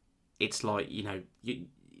 it's like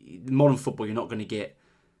modern football. You're not going to get.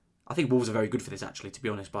 I think Wolves are very good for this, actually, to be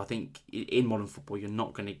honest. But I think in modern football, you're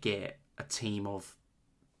not going to get a team of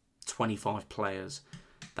 25 players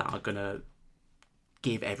that are going to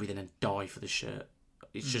give everything and die for the shirt.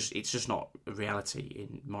 It's just not a reality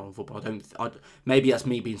in modern football. Maybe that's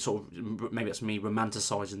me being maybe that's me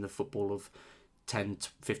romanticising the football of 10,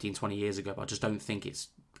 15, 20 years ago. But I just don't think it's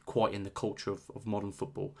quite in the culture of modern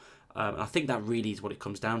football. And I think that really is what it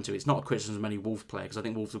comes down to. It's not a criticism of any Wolves player, because I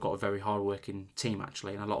think Wolves have got a very hard-working team,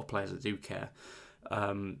 actually, and a lot of players that do care.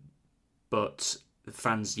 But the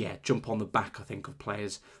fans, jump on the back, I think, of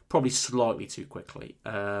players probably slightly too quickly.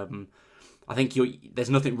 I think there's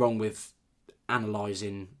nothing wrong with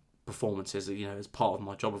analysing performances. As part of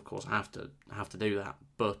my job, of course, I have to do that.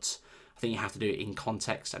 But I think you have to do it in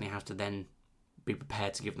context, and you have to then be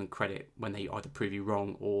prepared to give them credit when they either prove you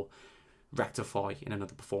wrong or rectify in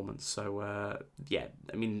another performance. So,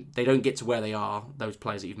 they don't get to where they are, those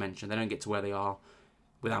players that you've mentioned, they don't get to where they are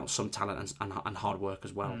without some talent and hard work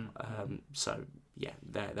as well.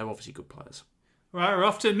 They're obviously good players. Right, we're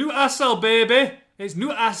off to Newcastle, baby. It's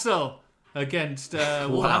Newcastle against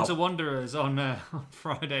Wolverhampton Wanderers on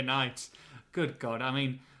Friday night. Good God. I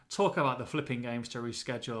mean, talk about the flipping games to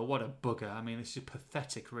reschedule. What a bugger. I mean, it's just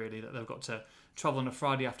pathetic, really, that they've got to travel on a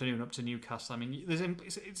Friday afternoon up to Newcastle. I mean,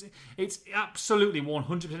 it's absolutely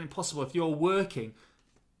 100% impossible if you're working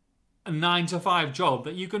a 9-to-5 job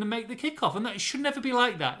that you're going to make the kickoff, and that it should never be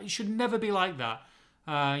like that. It should never be like that.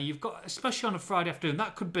 You've got, especially on a Friday afternoon,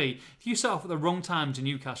 that could be, if you set off at the wrong time to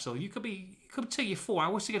Newcastle, it could take you 4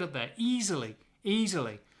 hours to get up there easily.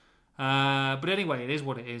 But anyway, it is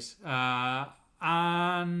what it is.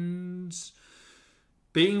 And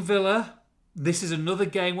being Villa, this is another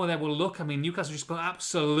game where they will look. I mean, Newcastle just got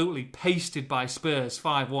absolutely pasted by Spurs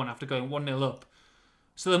 5-1 after going 1-0 up.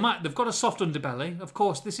 So they've got a soft underbelly. Of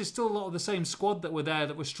course, this is still a lot of the same squad that were there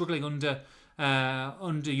that were struggling under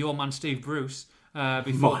your man Steve Bruce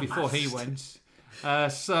before he went.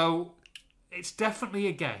 So it's definitely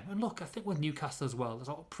a game. And look, I think with Newcastle as well, there's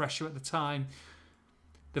a lot of pressure at the time.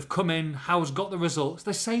 They've come in, Howe's got the results.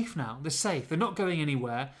 They're safe now. They're safe. They're not going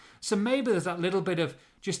anywhere. So maybe there's that little bit of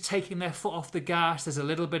just taking their foot off the gas. There's a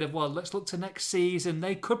little bit of, well, let's look to next season.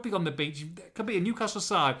 They could be on the beach. There could be a Newcastle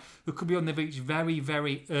side who could be on the beach very,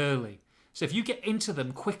 very early. So if you get into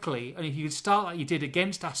them quickly, and if you start like you did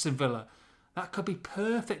against Aston Villa, that could be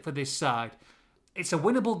perfect for this side. It's a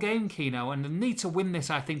winnable game, Keno, and they need to win this,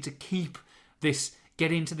 I think, to keep this,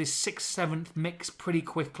 get into this 6th, 7th mix pretty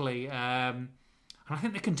quickly. And I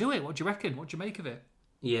think they can do it. What do you reckon? What do you make of it?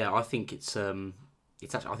 Yeah, I think it's actually,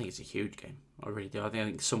 I think it's a huge game. I really do. I think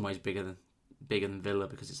in some ways bigger than Villa,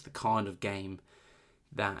 because it's the kind of game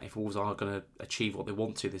that if Wolves are going to achieve what they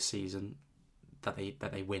want to this season, that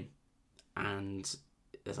they win. And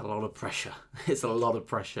there's a lot of pressure. It's a lot of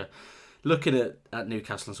pressure. Looking at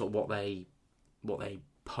Newcastle and sort of what they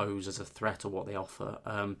pose as a threat or what they offer,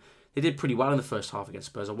 they did pretty well in the first half against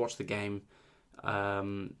Spurs. I watched the game.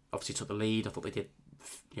 Obviously took the lead. I thought they did.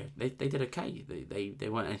 They did okay. They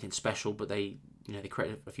weren't anything special, but they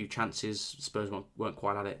created a few chances. Spurs weren't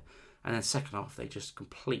quite at it, and then second half they just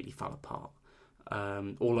completely fell apart,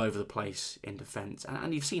 all over the place in defence.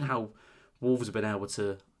 And you've seen how Wolves have been able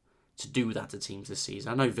to do that to teams this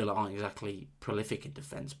season. I know Villa aren't exactly prolific in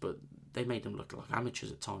defence, but they made them look like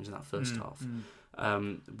amateurs at times in that first half.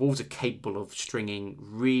 Wolves are capable of stringing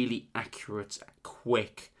really accurate,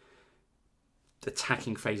 quick,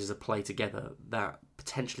 attacking phases of play together that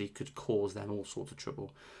potentially could cause them all sorts of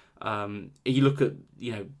trouble. You look at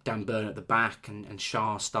Dan Burn at the back, and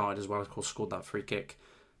Shah started as well, of course, scored that free kick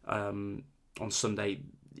on Sunday.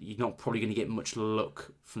 You're not probably going to get much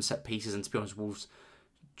luck from set pieces, and to be honest, Wolves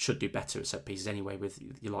should do better at set pieces anyway with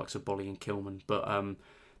your likes of Bolly and Kilman, but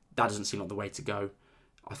that doesn't seem like the way to go.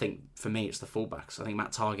 I think for me it's the fullbacks. I think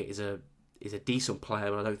Matt Targett is a decent player,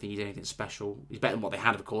 but I don't think he's anything special. He's better than what they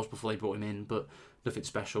had, of course, before they brought him in, but nothing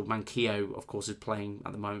special. Manquillo, of course, is playing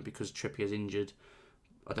at the moment because Trippier's injured.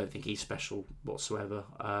 I don't think he's special whatsoever.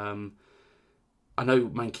 I know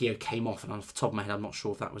Manquillo came off, and off the top of my head, I'm not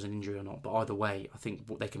sure if that was an injury or not, but either way, I think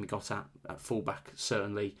what they can be got at fullback,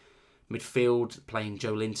 certainly. Midfield, playing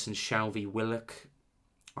Joe Linton, Shelvey, Willock.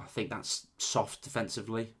 I think that's soft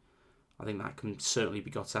defensively. I think that can certainly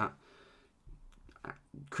be got at.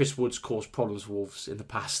 Chris Wood's caused problems for Wolves in the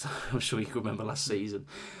past. I'm sure you can remember last season.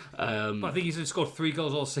 But I think he's scored 3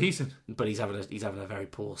 goals all season. But he's having a very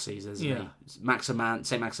poor season, isn't he?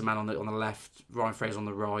 Maximan on the left, Ryan Fraser on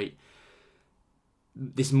the right.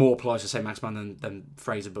 This more applies to St. Maximan than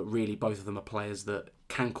Fraser, but really both of them are players that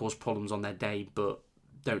can cause problems on their day, but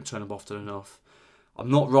don't turn up often enough.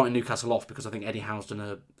 I'm not writing Newcastle off because I think Eddie Howe's done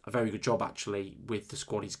a very good job actually with the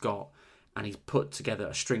squad he's got, and he's put together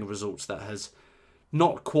a string of results that has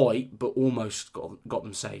not quite, but almost got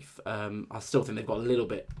them safe. I still think they've got a little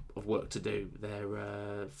bit of work to do.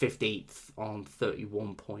 They're 15th on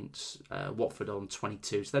 31 points, Watford on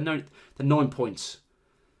 22. So they're 9 points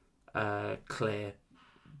clear,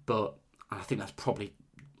 but I think that's probably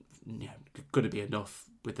going to be enough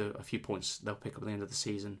with a few points they'll pick up at the end of the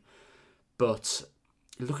season. But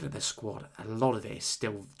looking at their squad, a lot of it is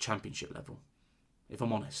still championship level. If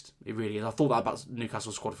I'm honest, it really is. I thought that about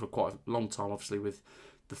Newcastle's squad for quite a long time, obviously with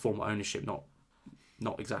the former ownership not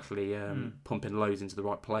exactly pumping loads into the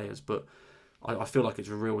right players, but I feel like it's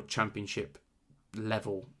a real championship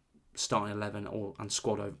level starting 11 and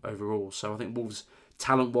squad overall. So I think Wolves,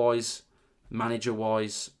 talent-wise,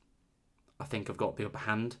 manager-wise, I think have got the upper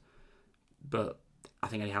hand, but I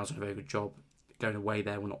think Eddie Howe's done a very good job. Going away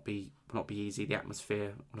there will not be easy. The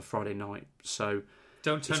atmosphere on a Friday night, so.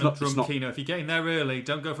 Don't turn up drunk, Keno. If you're getting there early,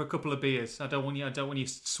 don't go for a couple of beers. I don't want you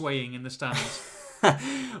swaying in the stands.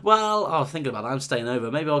 Well, I was thinking about that. I'm staying over.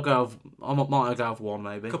 Maybe I'll go. I might go have one.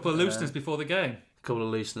 Maybe a couple of looseners before the game. A couple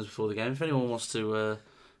of looseners before the game. If anyone wants to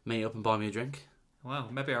meet up and buy me a drink. Well,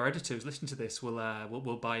 maybe our editors listen to this.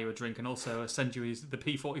 We'll buy you a drink and also send you the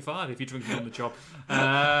P45 if you're drinking on the job.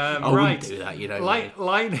 I wouldn't do that,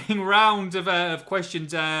 Lightning round of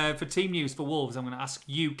questions for team news for Wolves. I'm going to ask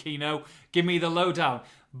you, Keno. Give me the lowdown.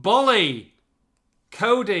 Bolly,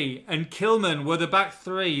 Cody, and Kilman were the back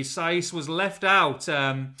three. Saiss was left out.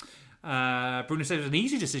 Bruno said it was an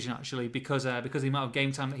easy decision actually because of the amount of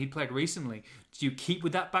game time that he'd played recently. Do you keep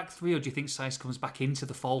with that back three, or do you think Saiss comes back into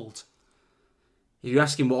the fold? If you're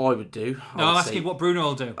asking what I would do... No, I'm asking what Bruno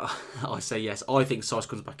will do. I say yes. I think Saiss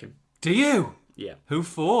comes back in. Do you? Yeah. Who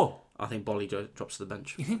for? I think Bolly drops to the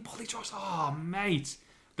bench. You think Bolly drops? Oh, mate.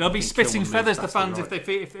 They'll be think spitting Kilman feathers, the moves back fans, to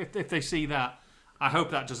the if they see that. I hope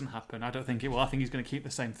that doesn't happen. I don't think it will. I think he's going to keep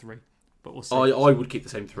the same 3. But we'll see. I would keep the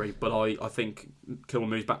same 3, but I think Kilman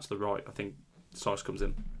moves back to the right. I think Sykes comes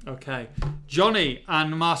in. Okay. Johnny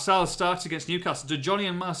and Marcel start against Newcastle. Do Johnny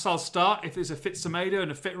and Marcel start if there's a fit Semedo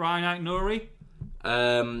and a fit Ryan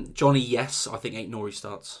Aït-Nouri? Johnny, yes. I think Aït-Nouri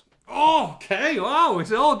starts. Oh, okay. Wow,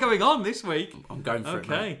 it's all going on this week. I'm going for it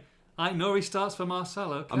now. Okay. Aït-Nouri starts for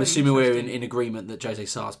Marcel. Okay. I'm assuming we're in agreement that Jose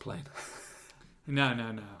Sarr's playing.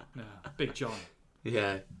 No. Big John.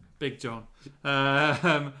 Yeah. Big John.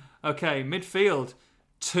 Okay, midfield.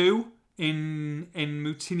 2 in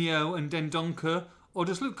Moutinho and Dendoncker, or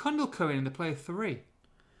does Luke Cundle come in and they play a 3?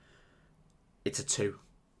 It's a 2.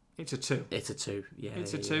 It's a 2. It's a 2, yeah.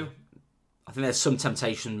 It's a 2. I think there's some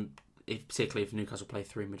temptation, particularly if Newcastle play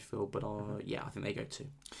 3 midfield, but I think they go 2.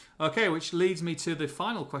 Okay, which leads me to the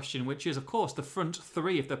final question, which is, of course, the front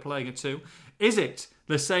 3 if they're playing a 2. Is it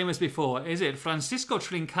the same as before? Is it Francisco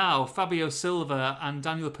Trincao, Fabio Silva and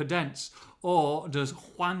Daniel Podence? Or does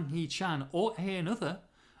Hwang Hee-chan or another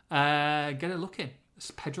get a look in? It's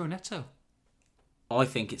Pedro Neto. I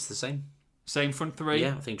think it's the same. Same front 3?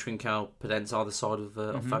 Yeah, I think Trincao, Podence are the side of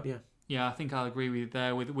Fabio. Yeah, I think I'll agree with you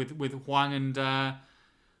there with Hwang and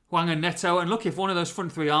Neto. And look, if one of those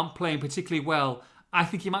front 3 aren't playing particularly well, I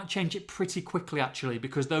think you might change it pretty quickly, actually,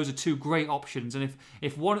 because those are 2 great options. And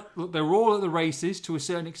if one, look, they're all at the races to a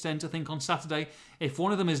certain extent, I think, on Saturday. If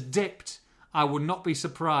one of them has dipped, I would not be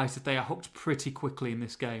surprised if they are hooked pretty quickly in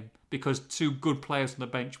this game, because 2 good players on the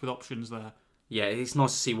bench with options there. Yeah, it's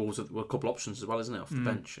nice to see Wolves with a couple of options as well, isn't it, off the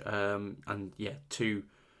bench? And yeah, two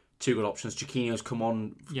good options. Chiquinho's come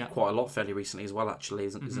on quite a lot fairly recently as well. Actually,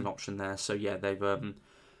 is an option there. So yeah, they've got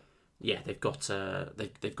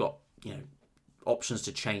options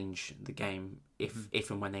to change the game if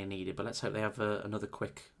and when they need it. But let's hope they have another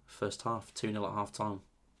quick first half, 2-0 at half time.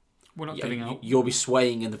 We're not giving out. You'll be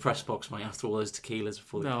swaying in the press box, mate, after all those tequilas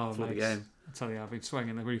before the game. I tell you, I've been swaying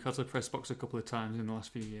in the Newcastle press box a couple of times in the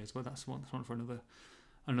last few years, but that's one for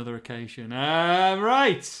another occasion.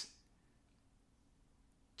 Right.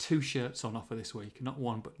 2 shirts on offer this week. Not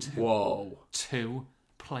 1, but 2. Whoa. 2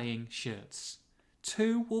 playing shirts.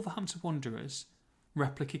 2 Wolverhampton Wanderers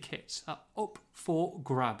replica kits are up for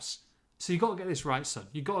grabs. So you've got to get this right, son.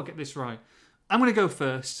 You've got to get this right. I'm going to go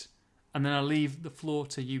first, and then I'll leave the floor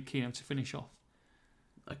to you, Keno, to finish off.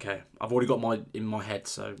 Okay. I've already got mine in my head,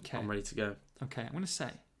 so I'm ready to go. Okay, I'm going to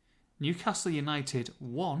say Newcastle United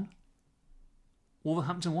 1,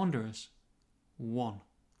 Wolverhampton Wanderers 1.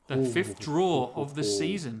 The 5th draw of the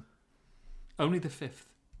season. Only the 5th.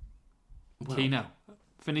 Well, Keno,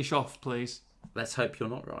 finish off, please. Let's hope you're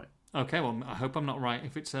not right. Okay, well, I hope I'm not right.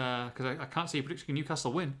 If it's because I can't see you predicting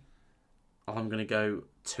Newcastle win. I'm going to go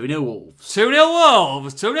 2-0 Wolves. 2-0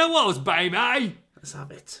 Wolves. 2-0 Wolves, baby. Let's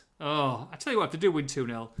have it. Oh, I tell you what, if they do win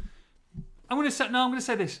 2-0, I'm going to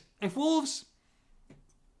say this. If Wolves,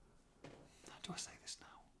 how do I say this now?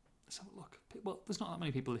 Let's have a look. Well, there's not that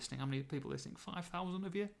many people listening. How many people listening? 5,000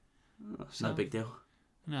 of you. That's no big deal.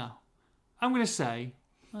 No, I'm going to say.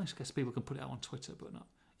 I guess people can put it out on Twitter, but not.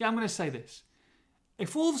 Yeah, I'm going to say this.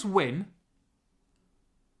 If Wolves win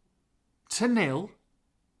 2-0,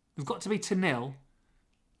 we've got to be 2-0.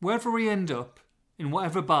 Wherever we end up, in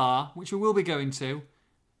whatever bar, which we will be going to,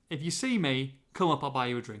 if you see me, come up, I'll buy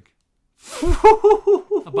you a drink.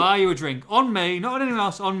 I'll buy you a drink. On me, not on anyone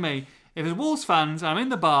else, on me. If there's Wolves fans, I'm in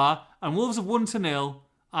the bar, and Wolves have won 2-0,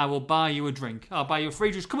 I will buy you a drink. I'll buy you a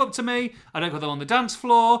free drink. Come up to me. I don't know whether I'm on the dance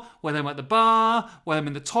floor, whether I'm at the bar, whether I'm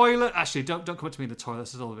in the toilet. Actually, don't come up to me in the toilet.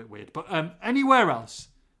 This is all a bit weird. But anywhere else,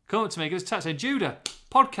 come up to me. Give us a text. Say, Judah,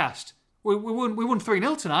 podcast. We won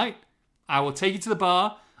 3-0 tonight. I will take you to the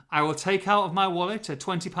bar. I will take out of my wallet a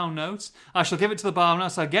 £20 note. I shall give it to the barman. I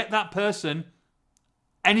shall get that person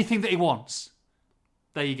anything that he wants.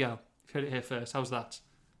 There you go. You've heard it here first. How's that?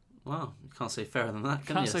 Wow, you can't say fairer than that,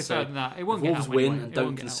 can you? Can't say fairer than that. It won't get out. Wolves win and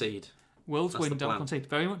don't concede. Wolves win and don't concede.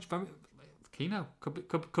 Very Keno.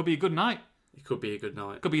 Could be a good night. It could be a good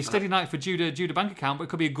night. Could be a steady night for Judah bank account, but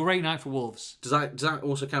it could be a great night for Wolves. Does that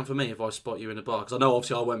also count for me if I spot you in a bar? Because I know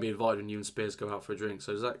obviously I won't be invited when you and Spears go out for a drink.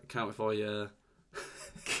 So does that count if I...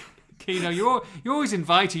 Keno, you're always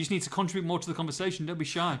invited. You just need to contribute more to the conversation. Don't be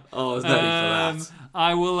shy. Oh, there's no need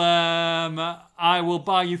for that. I will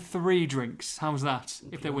buy you 3 drinks. How's that?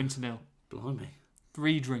 If they win 2-0. Blimey.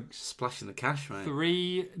 3 drinks. Splashing the cash, mate.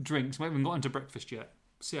 3 drinks. We haven't got into breakfast yet.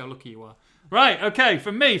 See how lucky you are. Right, okay,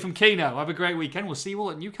 from me, from Keno. Have a great weekend. We'll see you all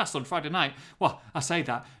at Newcastle on Friday night. Well, I say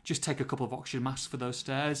that. Just take a couple of oxygen masks for those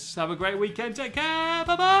stairs. Have a great weekend. Take care.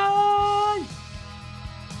 Bye-bye.